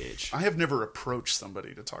Wikipedia page. I have never approached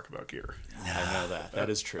somebody to talk about gear. I know that. That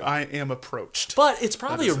is true. I am approached. But it's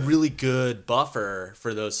probably a That is it. really good buffer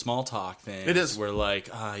for those small talk things. It is. Where like,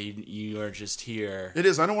 you are just here. It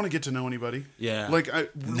is. I don't want to get to know anybody. Yeah. Like,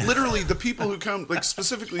 literally, the people who come, like,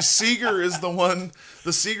 specifically, Seeger is the one,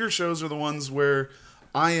 the Seeger shows are the ones where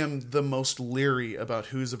I am the most leery about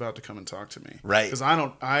who's about to come and talk to me. Right. Because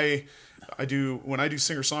when I do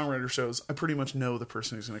singer-songwriter shows, I pretty much know the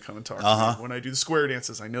person who's going to come and talk to me. When I do the square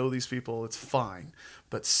dances, I know these people, it's fine.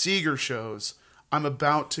 But Seeger shows, I'm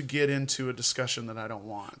about to get into a discussion that I don't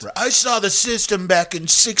want. I saw the System back in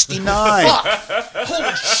 '69.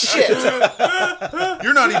 Holy shit!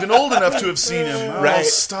 You're not even old enough to have seen him. Oh, Right.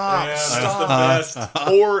 stop. That's the best.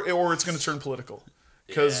 Or it's going to turn political.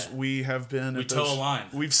 Because Yeah. we have been We toe a line.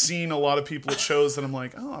 We've seen a lot of people at shows that I'm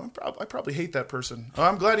like, I probably hate that person. Oh,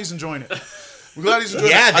 I'm glad he's enjoying it. I'm glad he's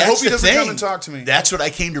enjoying Yeah, it. I that's hope he the doesn't thing. come and talk to me. That's what I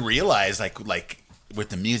came to realize. Like with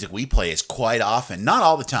the music we play, is quite often, not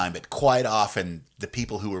all the time, but quite often, the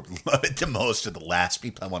people who love it the most are the last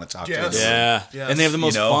people I want to talk Yes. to. Yeah. Yes. And they have the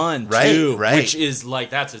most You know, fun, right, too. right. Which is, like,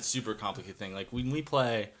 that's a super complicated thing. Like, when we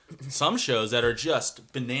play some shows that are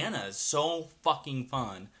just bananas, so fucking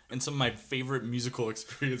fun, and some of my favorite musical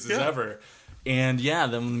experiences ever. And, yeah,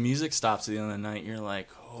 then when the music stops at the end of the night, you're like,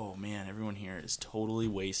 oh, man, everyone here is totally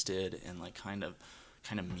wasted and, like, kind of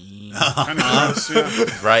mean. Kind of gross,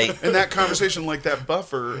 yeah. Right. And that conversation, like that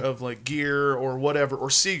buffer of like gear or whatever, or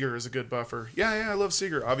Seeger is a good buffer. Yeah, I love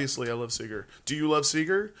Seeger. Obviously, I love Seeger. Do you love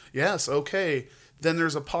Seeger? Yes, okay. Then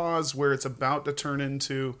there's a pause where it's about to turn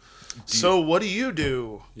into, so what do you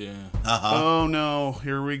do? Yeah. Oh no,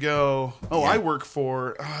 here we go. Oh, Yeah. I work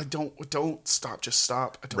for. Don't stop. Just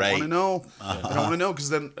stop. I don't Right. want to know. I don't want to know because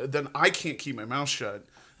then I can't keep my mouth shut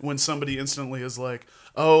when somebody instantly is like,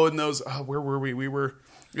 oh, and those. Where were we?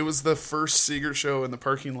 It was the first Seeger show in the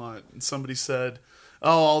parking lot, and somebody said, "Oh,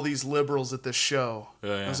 all these liberals at this show."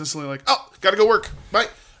 Yeah. I was instantly like, "Oh, gotta go work. Bye.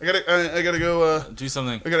 I gotta go. Do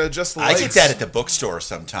something. I gotta adjust the I lights." get that at the bookstore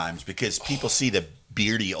sometimes because people see the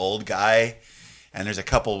beardy old guy, and there's a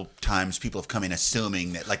couple times people have come in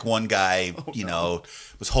assuming that, like, one guy,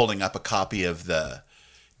 was holding up a copy of the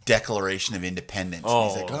Declaration of Independence. And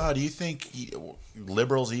he's like, "Oh, do you think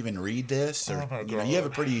liberals even read this? Or you have a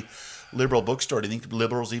pretty liberal bookstore. Do you think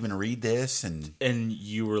liberals even read this?" And And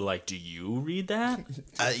you were like, do you read that?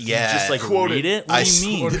 yeah, Just like Quote read it. it? What I do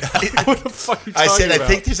you mean? I- What the fuck are you I talking said, about? I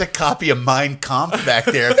think there's a copy of Mein Kampf back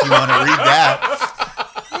there if you want to read that.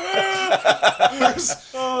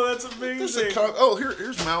 Oh, that's There's a amazing.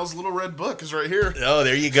 here's Mao's little red book is right here. Oh,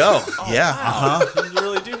 there you go. Yeah, Wow. You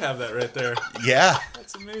really do have that right there. yeah,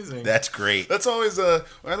 That's amazing. that's great. That's always I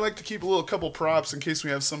like to keep a couple props in case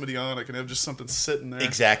we have somebody on. I can have just something sitting there.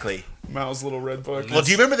 Exactly. Mao's little red book. Well,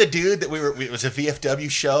 do you remember the dude that it was a VFW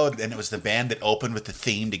show, and it was the band that opened with the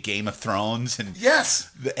theme to Game of Thrones, and Yes.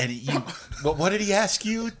 what did he ask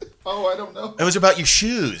you? Oh, I don't know. It was about your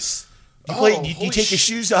shoes. You Holy take your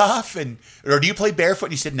shoes off, or do you play barefoot?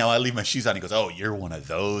 And he said, "No, I leave my shoes on." He goes, "Oh, you're one of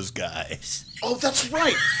those guys." Oh, that's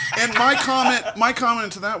right. And my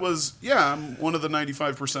comment to that was, yeah, I'm one of the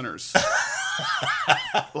 95%ers.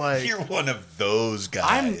 Like, You're one of those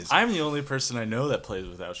guys. I'm the only person I know that plays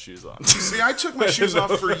without shoes on. see, I took my shoes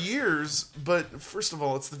off for years, but first of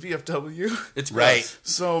all, it's the VFW, It's Right. gross.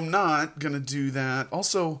 so I'm not gonna do that.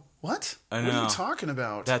 Also, what? I What are know. you talking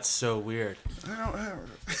about? That's so weird. I don't.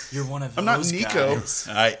 You're one of those I'm not Nico. guys.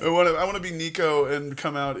 All right. I want to be Nico and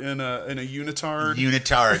come out in a unitard,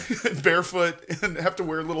 Unitard. barefoot, and have to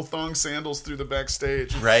wear little thong sandals through the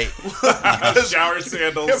backstage. Right. Shower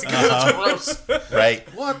sandals. It's gross. Right.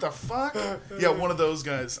 What the fuck? Yeah, one of those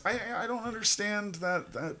guys. I don't understand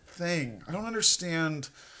that thing. I don't understand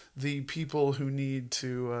the people who need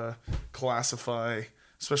to classify,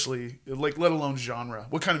 especially like let alone genre.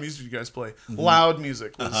 What kind of music do you guys play? Loud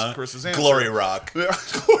music was Chris's answer. Glory rock. Yeah,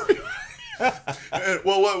 glory.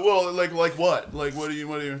 well, like what? Like what do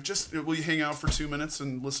you just will you hang out for 2 minutes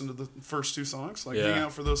and listen to the first two songs? Like Yeah. hang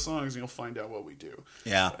out for those songs and you'll find out what we do.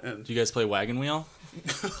 Yeah. And Do you guys play Wagon Wheel?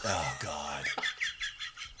 Oh God.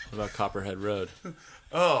 What about Copperhead Road?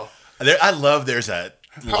 Oh, I love there's a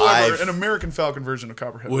however, live an American Falcon version of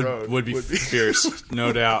Copperhead Road Would be fierce,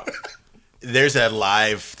 no doubt. there's a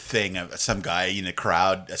live thing of some guy in the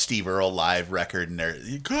crowd, a Steve Earle live record, and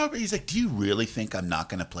he's like, "Do you really think I'm not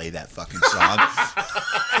going to play that fucking song?"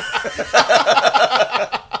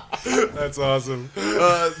 That's awesome.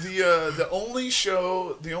 The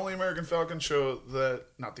only American Falcon show that,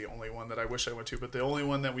 not the only one that I wish I went to, but the only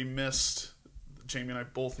one that we missed, Jamie and I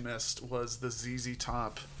both missed, was the ZZ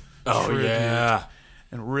Top. Oh tribute. yeah.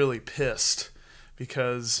 And really pissed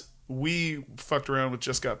because we fucked around with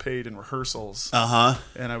Just Got Paid in rehearsals.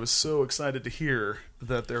 And I was so excited to hear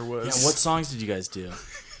that there was. Yeah, what songs did you guys do?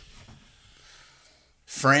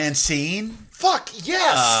 Francine, Fuck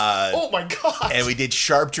yes! Oh my god! and we did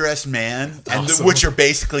Sharp Dressed Man, and Awesome. which are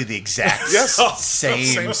basically the exact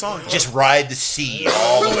Same song. Just Ride the Sea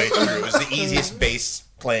all the way through. It was the easiest bass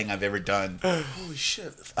playing I've ever done. Holy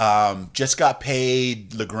shit! Just Got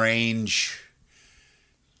Paid, LaGrange,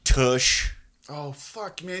 Tush. Oh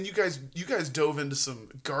fuck, man! You guys dove into some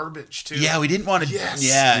garbage too. Yeah, we didn't want to. Yes.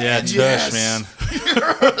 Yeah, and, Tush,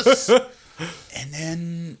 Yes. man. and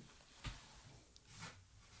then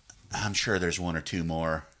I'm sure there's one or two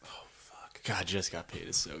more. God, Just Got Paid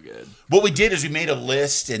is so good. What we did is we made a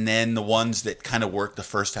list, and then the ones that kind of worked the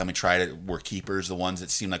first time we tried it were keepers. The ones that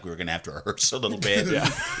seemed like we were going to have to rehearse a little bit,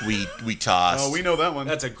 we tossed. Oh, we know that one.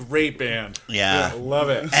 That's a great band. Yeah. I love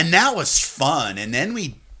it. And that was fun. And then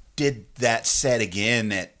we did that set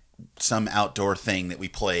again at some outdoor thing that we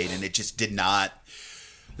played, and it just did not.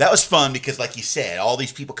 That was fun because, like you said, all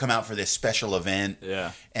these people come out for this special event,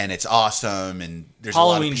 and it's awesome. And there's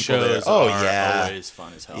Halloween a lot of people shows there. Oh are yeah, always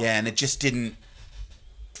fun as hell. yeah, and it just didn't.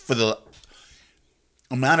 For the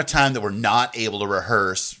amount of time that we're not able to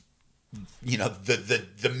rehearse, you know,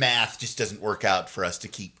 the math just doesn't work out for us to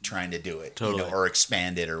keep trying to do it, Totally. you know, or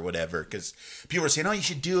expand it or whatever. Because people were saying, "Oh, you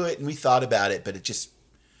should do it," and we thought about it, but it just.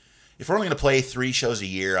 If we're only going to play 3 shows a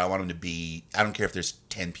year, I want them to be. I don't care if there's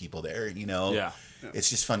 10 people there. You know, Yeah.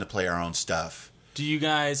 It's just fun to play our own stuff. Are you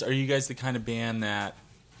guys the kind of band that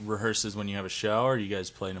rehearses when you have a show, or you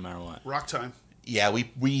guys play no matter what? Rock time. Yeah,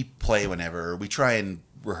 we play whenever. We try and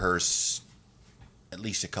rehearse at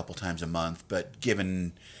least a couple times a month. But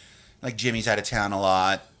given, like, Jimmy's out of town a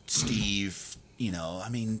lot, Steve, you know, I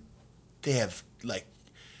mean, they have, like,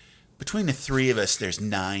 between the 3 of us, there's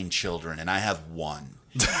 9 children, and I have 1.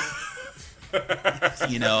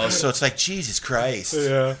 You know, so it's like, Jesus Christ.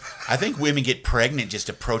 Yeah. I think women get pregnant just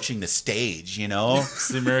approaching the stage, you know? It's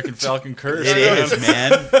the American Falcon curse. It is,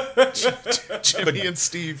 man. Jimmy and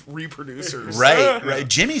Steve, reproducers. Right.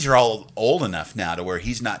 Jimmy's are all old enough now to where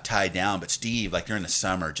he's not tied down, but Steve, like during the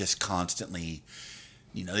summer, just constantly,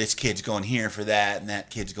 you know, this kid's going here for that, and that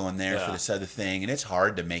kid's going there for this other thing, and it's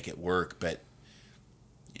hard to make it work, but,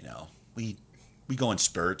 you know, we go in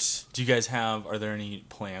spurts. Do you guys are there any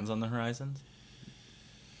plans on the horizon?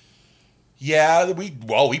 Yeah, we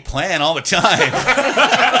plan all the time.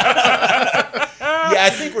 Yeah, I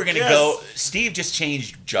think we're going to go. Steve just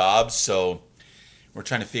changed jobs, so we're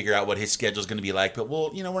trying to figure out what his schedule is going to be like. But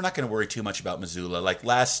we're not going to worry too much about Missoula. Like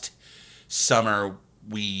last summer,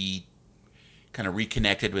 we kind of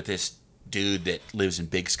reconnected with this dude that lives in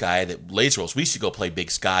Big Sky that Laser Rolls. We used to go play Big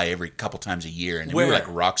Sky every couple times a year, and we were like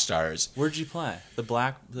rock stars. Where'd you play?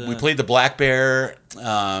 We played the Black Bear,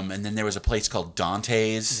 and then there was a place called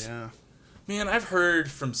Dante's. Yeah. Man, I've heard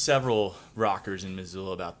from several rockers in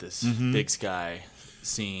Missoula about this Big Sky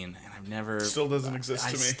scene, and I've never. Still doesn't exist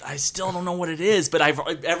to me. I still don't know what it is, but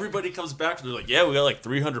everybody comes back and they're like, "Yeah, we got like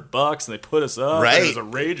 $300, and they put us up. Right. And it was a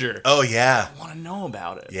rager." Oh yeah. I want to know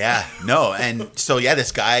about it. Yeah, no, and so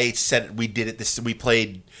this guy said we did it. We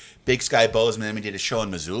played Big Sky Bozeman, and we did a show in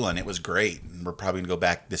Missoula, and it was great. And we're probably gonna go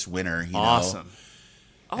back this winter. You Awesome.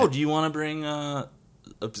 know? Oh, do you want to bring a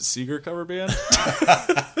Seeger cover band?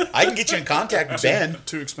 I can get you in contact with Ben.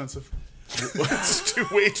 Too expensive.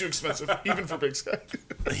 It's way too expensive, even for Big Sky.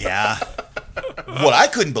 Yeah. What I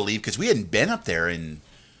couldn't believe, because we hadn't been up there in,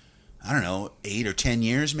 I don't know, 8 or 10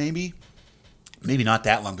 years, maybe. Maybe not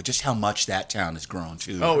that long, but just how much that town has grown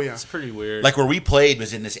too. Oh yeah. It's pretty weird. Like where we played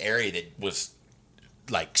was in this area that was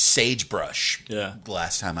like sagebrush. Yeah. The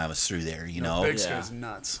last time I was through there, you know. Big Sky's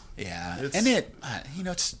nuts. Yeah. It's- And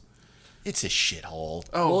it's a shithole.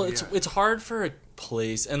 Oh, well, yeah. it's hard for a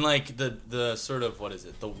place, and like the sort of, what is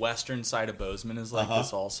it? The western side of Bozeman is like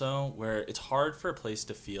this also, where it's hard for a place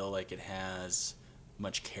to feel like it has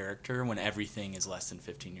much character when everything is less than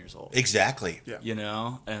 15 years old. Exactly. Yeah. You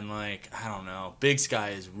know, and like, I don't know, Big Sky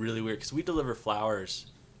is really weird because we deliver flowers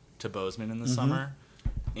to Bozeman in the summer,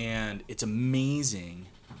 and it's amazing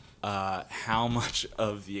how much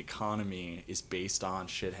of the economy is based on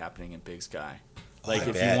shit happening in Big Sky. Like, I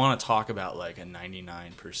if bet. you want to talk about, like, a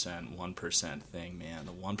 99%, 1% thing, man,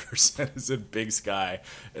 the 1% is in Big Sky,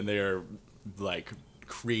 and they are, like,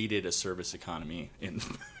 created a service economy in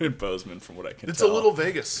Bozeman, from what I can It's tell. a little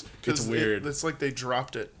Vegas. 'Cause It's weird. It's like they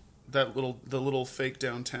dropped it. The little fake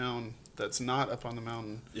downtown that's not up on the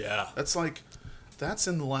mountain. Yeah. That's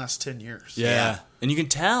in the last 10 years. Yeah. And you can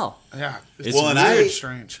tell. Yeah. It's Well, and really I-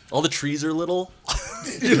 strange. All the trees are little.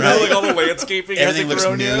 You know, like all the landscaping Everything hasn't looks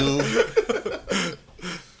grown yet. new.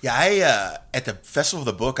 Yeah, I at the Festival of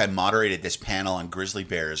the Book, I moderated this panel on grizzly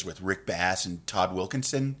bears with Rick Bass and Todd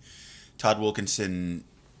Wilkinson. Todd Wilkinson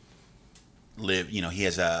he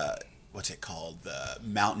has a, what's it called, the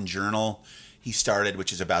Mountain Journal he started,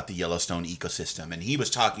 which is about the Yellowstone ecosystem. And he was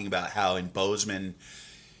talking about how in Bozeman,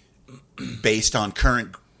 based on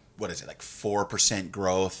current, 4%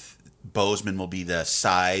 growth, Bozeman will be the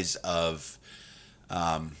size of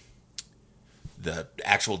the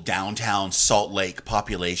actual downtown Salt Lake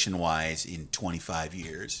population-wise in 25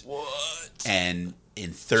 years. What? And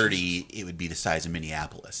in 30, it would be the size of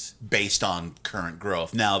Minneapolis, based on current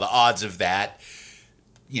growth. Now, the odds of that,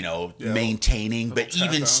 maintaining, but tap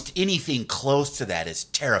even out. anything close to that is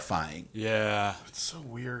terrifying. Yeah. It's so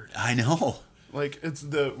weird. I know. Like, it's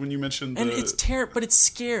when you mentioned And it's but it's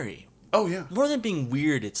scary. Oh, yeah. More than being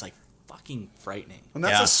weird, it's like fucking frightening. And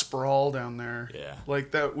that's Yeah. a sprawl down there. Yeah.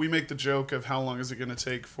 Like that, we make the joke of how long is it going to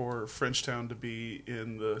take for Frenchtown to be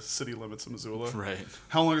in the city limits of Missoula? Right.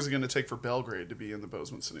 How long is it going to take for Belgrade to be in the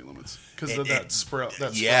Bozeman city limits? Because of that sprawl.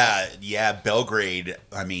 Yeah, Belgrade,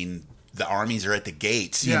 I mean, the armies are at the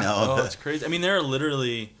gates, Yeah. you know. Oh, it's crazy. I mean, there are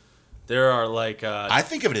like I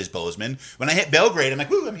think of it as Bozeman. When I hit Belgrade, I'm like,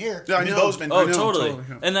 woo, I'm here. Yeah, I I'm in know. Bozeman. Oh, I know, totally.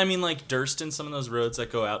 yeah. And I mean, like Durston, some of those roads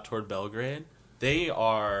that go out toward Belgrade,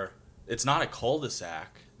 it's not a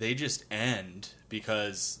cul-de-sac. They just end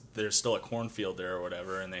because there's still a cornfield there or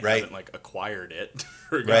whatever, and they Right. haven't like acquired it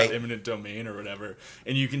or got Right. eminent domain or whatever.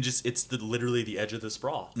 And you can it's literally the edge of the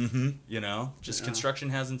sprawl. Mm-hmm. Construction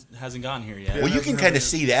hasn't gotten here yet. Well, you that's can really kind of good.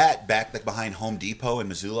 see that back like behind Home Depot in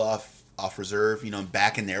Missoula off Reserve,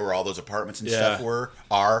 back in there where all those apartments and Yeah. stuff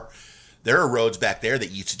are. There are roads back there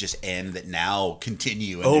that used to just end that now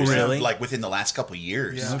continue. And Oh, there's, really? Like within the last couple of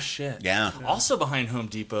years. Yeah. No shit. Yeah. Also behind Home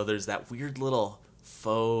Depot, there's that weird little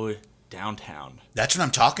faux downtown. That's what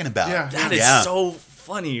I'm talking about. Yeah. That is Yeah. so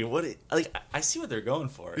funny. I see what they're going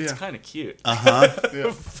for. It's Yeah. kind of cute.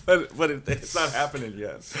 Yeah. but it's not happening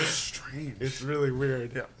yet. Strange. It's really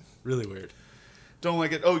weird. Yeah. Really weird. Don't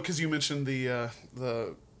like it. Oh, because you mentioned the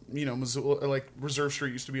Missoula, like Reserve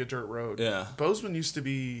Street used to be a dirt road. Yeah. Bozeman used to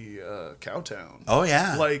be Cowtown. Oh,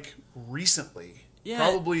 yeah. Like recently. Yeah.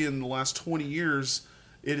 Probably in the last 20 years,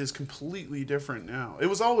 it is completely different now. It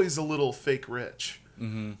was always a little fake rich,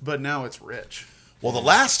 but now it's rich. Well, the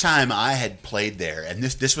last time I had played there, and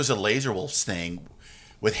this was a Laser Wolves thing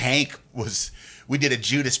with Hank, we did a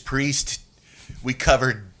Judas Priest. We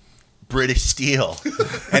covered British Steel,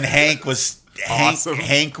 and Hank was Awesome.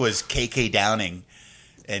 Hank was KK Downing,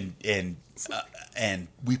 and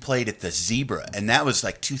we played at the Zebra, and that was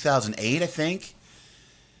like 2008, I think.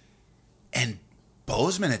 And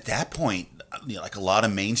Bozeman at that point, like a lot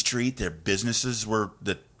of Main Street, the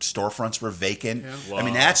storefronts were vacant. Yeah. I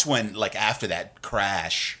mean, Wow. that's when, like, after that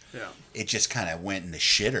crash, Yeah. it just kind of went in the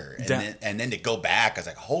shitter. Da- And then to go back, I was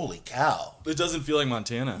like, holy cow. It doesn't feel like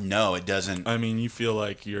Montana. No, it doesn't. I mean, you feel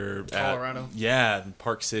like you're Colorado. at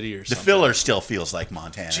Park City or The something. filler still feels like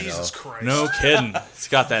Montana. Jesus though. Christ. No kidding. It's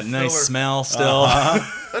got that nice Filler. smell still.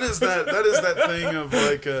 That is that thing of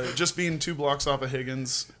like just being 2 blocks off of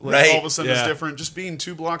Higgins. Like Right. all of a sudden Yeah. it's different. Just being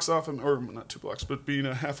 2 blocks off of, or not 2 blocks, but being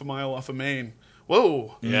a half a mile off of Maine.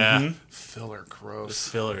 Whoa. Yeah. Filler gross.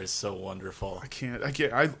 Filler is so wonderful. I can't.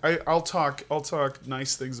 I'll talk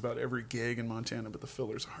nice things about every gig in Montana, but the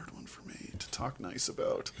filler's a hard one for me to talk nice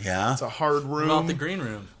about. Yeah. It's a hard What room. about the green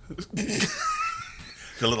room?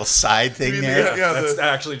 The little side thing mean, there. yeah. That's the-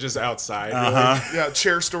 actually just outside. Yeah,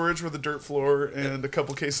 chair storage with a dirt floor and a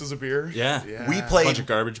couple cases of beer. Yeah. Yeah. We A bunch played. of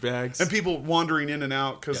garbage bags. And people wandering in and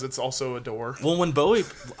out because it's also a door. Well, when Bowie,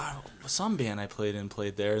 some band I played in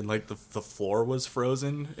played there, and like the floor was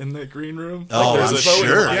frozen in the green room. Oh, like, I'm there's a sheet of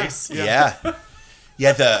sure. ice. Yeah.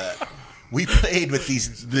 Yeah, we played with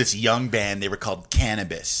this young band. They were called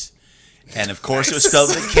Cannabis. And of course it was spelled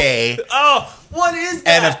with a K. Oh, what is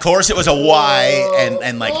that? And of course it was a Y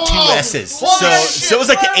and like 2 S's. So it was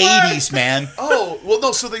like the 80s, man. Oh, well,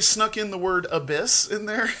 no, so they snuck in the word abyss in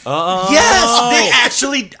there? Yes, they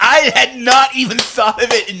actually. I had not even thought of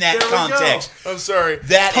it in that There we go. context. I'm sorry.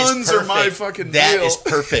 That is Puns are my perfect. fucking That deal. is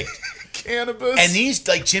perfect. cannabis. And these,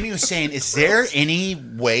 like Jimmy was saying, is there any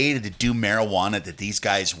way to do marijuana that these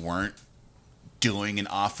guys weren't doing and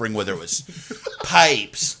offering, whether it was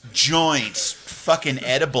pipes, joints, fucking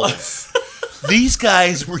edibles? These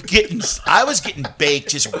guys were I was getting baked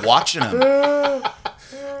just watching them.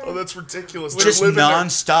 Oh, that's ridiculous. Just living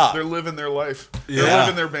nonstop. They're living their life. They're Yeah.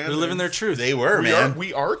 living their band. They're living name. their truth. They were, man.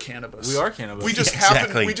 We are cannabis. We are cannabis. We just Yeah, happen.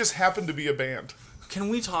 exactly. We just happen to be a band. Can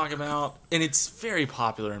we talk about, and it's very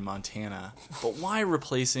popular in Montana, but why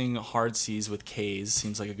replacing hard C's with K's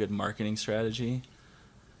seems like a good marketing strategy?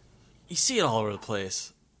 You see it all over the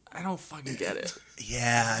place. I don't fucking get it.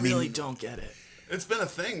 Yeah, I I mean, really don't get it. It's been a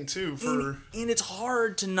thing too for. And it's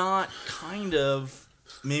hard to not kind of,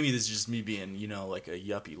 maybe this is just me being, like a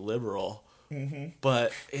yuppie liberal,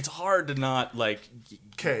 but it's hard to not, like,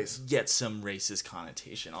 K's. get some racist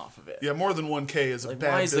connotation off of it. Yeah, more than one K is a Like,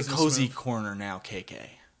 bad why is the business Cozy move. Corner now KK?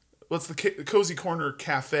 What's the Cozy Corner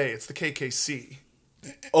Cafe? It's the KKC.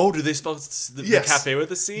 Oh, do they spell the Yes. cafe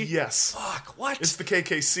with a C? Yes. Fuck, what? It's the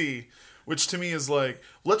KKC, which to me is like,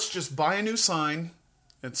 let's just buy a new sign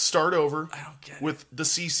and start over I don't get it. with the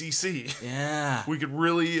CCC. Yeah. We could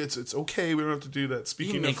really, it's okay. We don't have to do that. You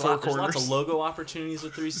Speaking can of make four there's corners, lots of logo opportunities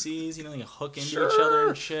with 3 C's. You hook into sure, each other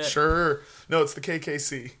and shit. Sure. No, it's the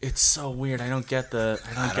KKC. It's so weird. I don't get the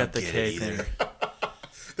don't the get K it thing. either.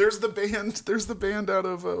 There's the band. There's the band out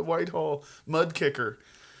of Whitehall, Mud Kicker,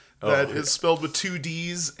 that is spelled with 2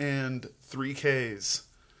 D's and 3 K's.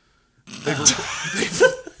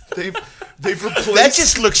 They've replaced. that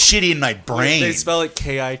just looks shitty in my brain. They spell it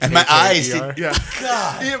K-I-K-K-E-R. And my eyes, Yeah.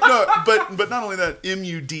 God. Yeah, no, but not only that,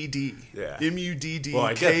 MUDD. Yeah. MUDD Well,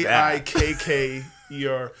 I get that.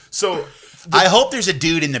 KIKKER. So I hope there's a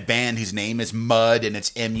dude in the band whose name is Mud and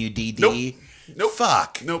it's MUDD. Nope.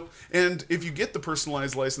 Fuck. Nope. And if you get the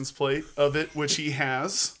personalized license plate of it, which he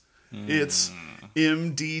has, it's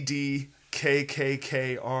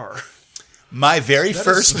MDDKKKR. My very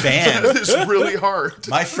first band. That is really hard.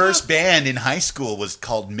 My first band in high school was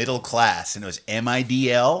called Middle Class, and it was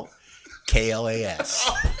MIDL KLAS.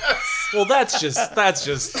 Well, that's just That's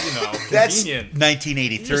convenient.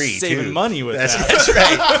 1983. You're saving too. money with that. That's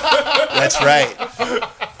right. That's right.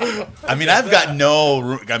 I mean, I've got no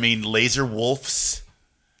room. I mean, Laser Wolves.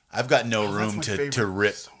 I've got no room my to favorite.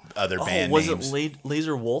 rip other Oh, band was names. it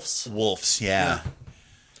Laser Wolves? Wolves, yeah.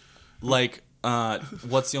 Like,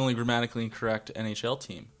 what's the only grammatically incorrect NHL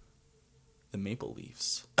team? The Maple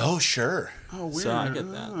Leafs. Oh, sure. Oh, weird. So I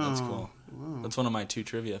get that. That's cool. That's one of my 2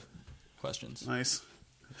 trivia questions. Nice.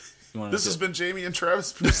 You wanna This get- has been Jamie and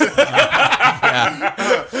Travis. Present.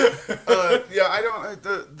 Yeah, I don't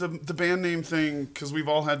the band name thing, because we've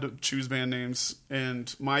all had to choose band names,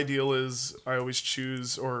 and my deal is I always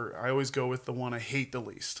go with the one I hate the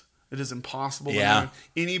least. It is impossible. Yeah.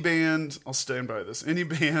 Any band, I'll stand by this. Any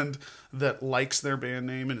band that likes their band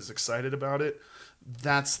name and is excited about it,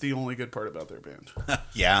 that's the only good part about their band.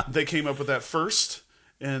 Yeah. They came up with that first,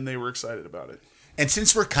 and they were excited about it. And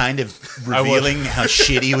since we're kind of revealing how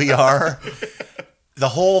shitty we are, the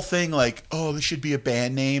whole thing, like, oh, this should be a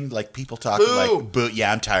band name, like people talking Boo. like, boo.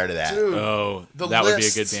 Yeah, I'm tired of that. Dude, Oh, The that would be a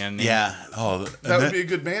lists. good band name. Yeah. Oh, that would be a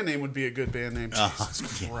good band name.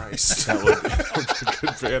 Jesus Christ. That would be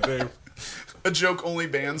a good band name. A joke only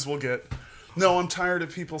bands will get. No, I'm tired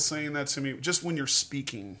of people saying that to me. Just when you're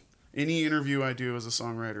speaking, any interview I do as a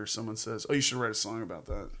songwriter, someone says, "Oh, you should write a song about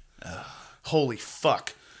that." Holy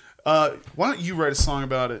fuck! Why don't you write a song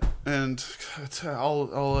about it, and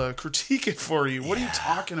I'll critique it for you? What are you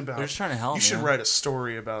talking about? They're just trying to help, You should man. write a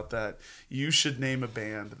story about that. You should name a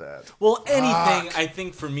band that. Well, anything, I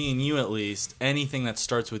think for me and you at least, anything that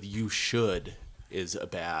starts with "you should" is a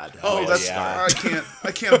bad. Oh, way to that's start.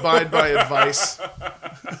 I can't abide by advice.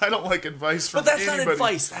 I don't like advice from But that's anybody. not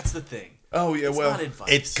advice. That's the thing. Oh yeah, It's well, not advice.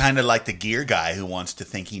 it's kind of like the gear guy who wants to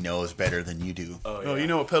think he knows better than you do. oh, you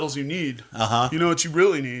know what pedals you need. Uh-huh. You know what you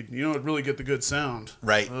really need. You know what really get the good sound.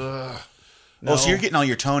 Right. No. Oh, so you're getting all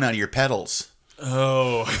your tone out of your pedals.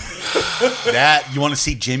 Oh, That, you want to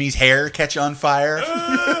see Jimmy's hair catch on fire?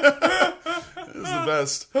 This is the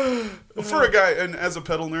best. For a guy, and as a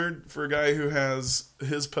pedal nerd, for a guy who has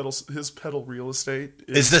his pedal real estate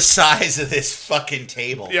Is the size of this fucking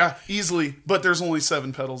table. yeah, easily. But there's only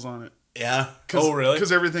 7 pedals on it. Yeah. Oh, really?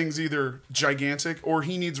 Because everything's either gigantic or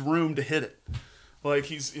he needs room to hit it. Like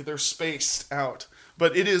they're spaced out.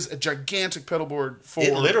 But it is a gigantic pedal board for.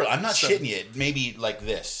 It literally, I'm not 7. shitting you. Maybe like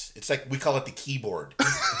this. It's like, we call it the keyboard.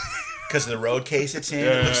 Because of the road case it's in.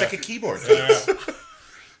 It looks like a keyboard case.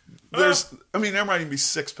 There might even be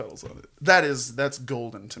 6 pedals on it. That's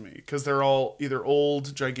golden to me because they're all either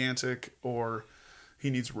old, gigantic, or he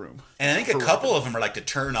needs room. And I think a couple of them are like to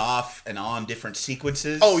turn off and on different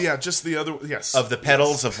sequences. Oh yeah, just the other yes Of the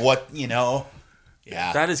pedals of what, Yeah.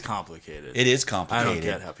 That is complicated. It is I complicated. don't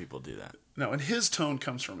get how people do that. No, and his tone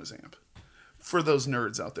comes from his amp. For those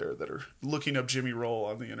nerds out there that are looking up Jimmy Roll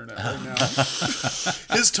on the internet right now,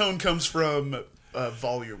 his tone comes from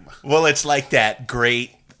volume. Well, it's like that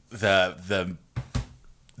great the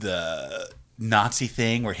Nazi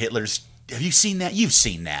thing where Hitler's. Have you seen that? You've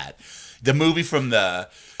seen that. The movie from the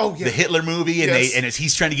Hitler movie, and Yes.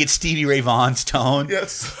 he's trying to get Stevie Ray Vaughan's tone,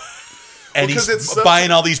 Yes. and Well, 'cause he's it's buying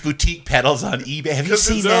all these boutique pedals on eBay. Have you Because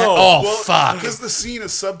seen it's- that? No. Oh Well, fuck! Because the scene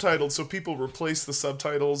is subtitled, so people replace the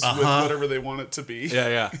subtitles with whatever they want it to be.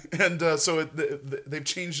 Yeah. And so they've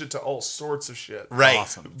changed it to all sorts of shit. Right.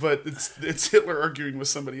 Awesome. But it's Hitler arguing with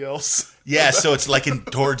somebody else. Yeah, so it's like in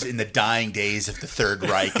the dying days of the Third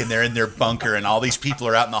Reich, and they're in their bunker, and all these people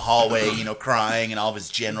are out in the hallway, crying, and all of his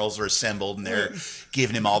generals are assembled, and they're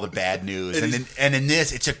giving him all the bad news. And in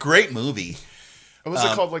this, it's a great movie. What was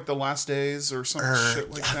it called? Like The Last Days or some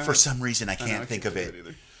shit like that? For some reason, I I know, can't I think of it.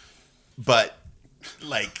 either. But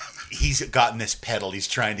like he's gotten this pedal, he's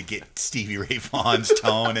trying to get Stevie Ray Vaughan's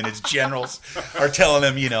tone, and his generals are telling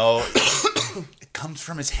him, it comes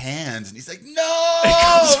from his hands, and he's like,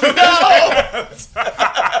 no.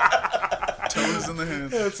 Tone is in the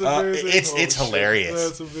hand. That's It's hilarious.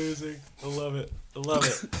 That's amazing. I love it.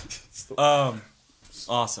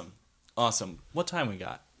 Awesome. What time we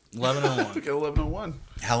got? 11:01. We got 11:01.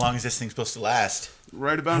 How long is this thing supposed to last?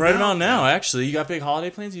 Right about Right now. about now, actually. You got big holiday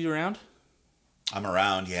plans? You around? I'm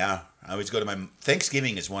around, yeah. I always go to my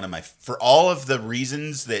Thanksgiving is one of my, for all of the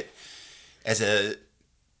reasons that as a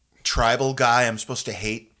tribal guy I'm supposed to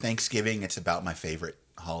hate Thanksgiving, it's about my favorite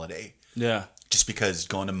holiday. Yeah. Just because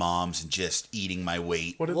going to mom's and just eating my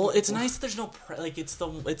weight. Well, it's nice that there's no it's the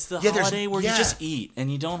Yeah, there's- holiday where yeah. you just eat and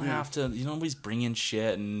you don't have to. You don't always bring in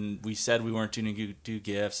shit. And we said we weren't going to do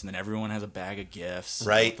gifts, and then everyone has a bag of gifts.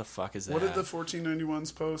 Right. What the fuck is that? What did the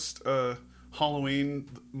 1491s post? Halloween,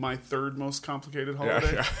 my third most complicated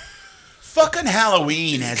holiday. Fucking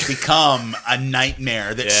Halloween has become a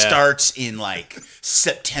nightmare that starts in like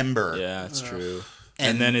September. Yeah, it's true.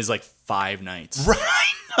 And then is like 5 nights. Right?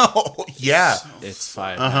 No. Yeah. It's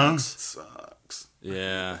 5 nights. Sucks.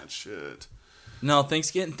 Yeah. That shit. No,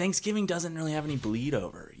 Thanksgiving doesn't really have any bleed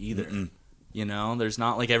over either. There's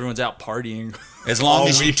not like everyone's out partying. As long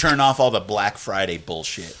as you turn off all the Black Friday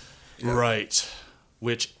bullshit. Right.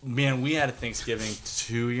 Which, man, we had a Thanksgiving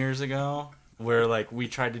 2 years ago where, like, we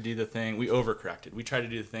tried to do the thing. We overcorrected. We tried to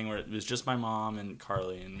do the thing where it was just my mom and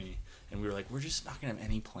Carly and me. And we were like, we're just not going to have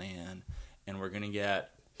any plan. And we're going to get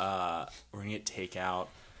takeout.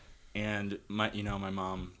 And my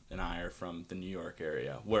mom and I are from the New York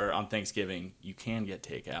area where on Thanksgiving you can get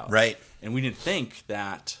takeout. Right. And we didn't think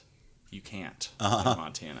that you can't in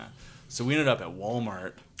Montana. So we ended up at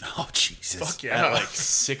Walmart Oh, Jesus. Fuck yeah. at like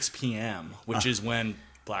 6 p.m., which is when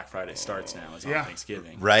Black Friday starts now, is on Yeah.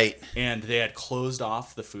 Thanksgiving. Right. And they had closed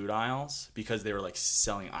off the food aisles because they were like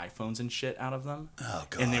selling iPhones and shit out of them. Oh,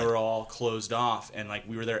 God. And they were all closed off. And like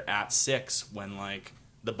we were there at 6 when like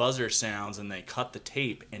the buzzer sounds and they cut the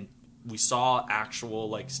tape and we saw actual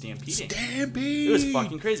like stampeding. Stampede. It was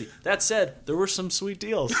fucking crazy. That said, there were some sweet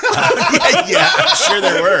deals. Yeah, I'm sure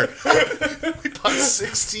there were. We bought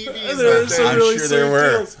 6 TVs There were that some day. I'm really sure there sweet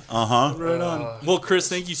were. deals. Uh-huh. Right on. Well, Chris,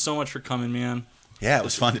 thank you so much for coming, man. Yeah, it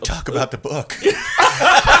was fun to talk about the book. It's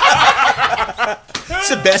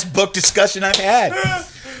the best book discussion I've had.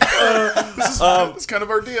 It's kind of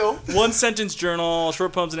our deal. One sentence journal,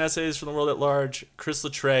 short poems and essays from the world at large. Chris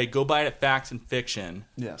Latre. Go buy it at Facts and Fiction.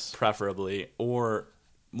 Yes. Preferably. Or,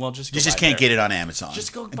 well, just go You just buy can't there. get it on Amazon.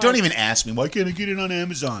 Just go And buy don't it. even ask me, why can't I get it on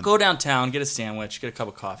Amazon? Go downtown, get a sandwich, get a cup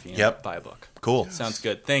of coffee, and Yep. buy a book. Cool. Sounds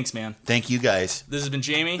good. Thanks, man. Thank you guys. This has been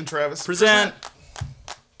Jamie. And Travis. Present.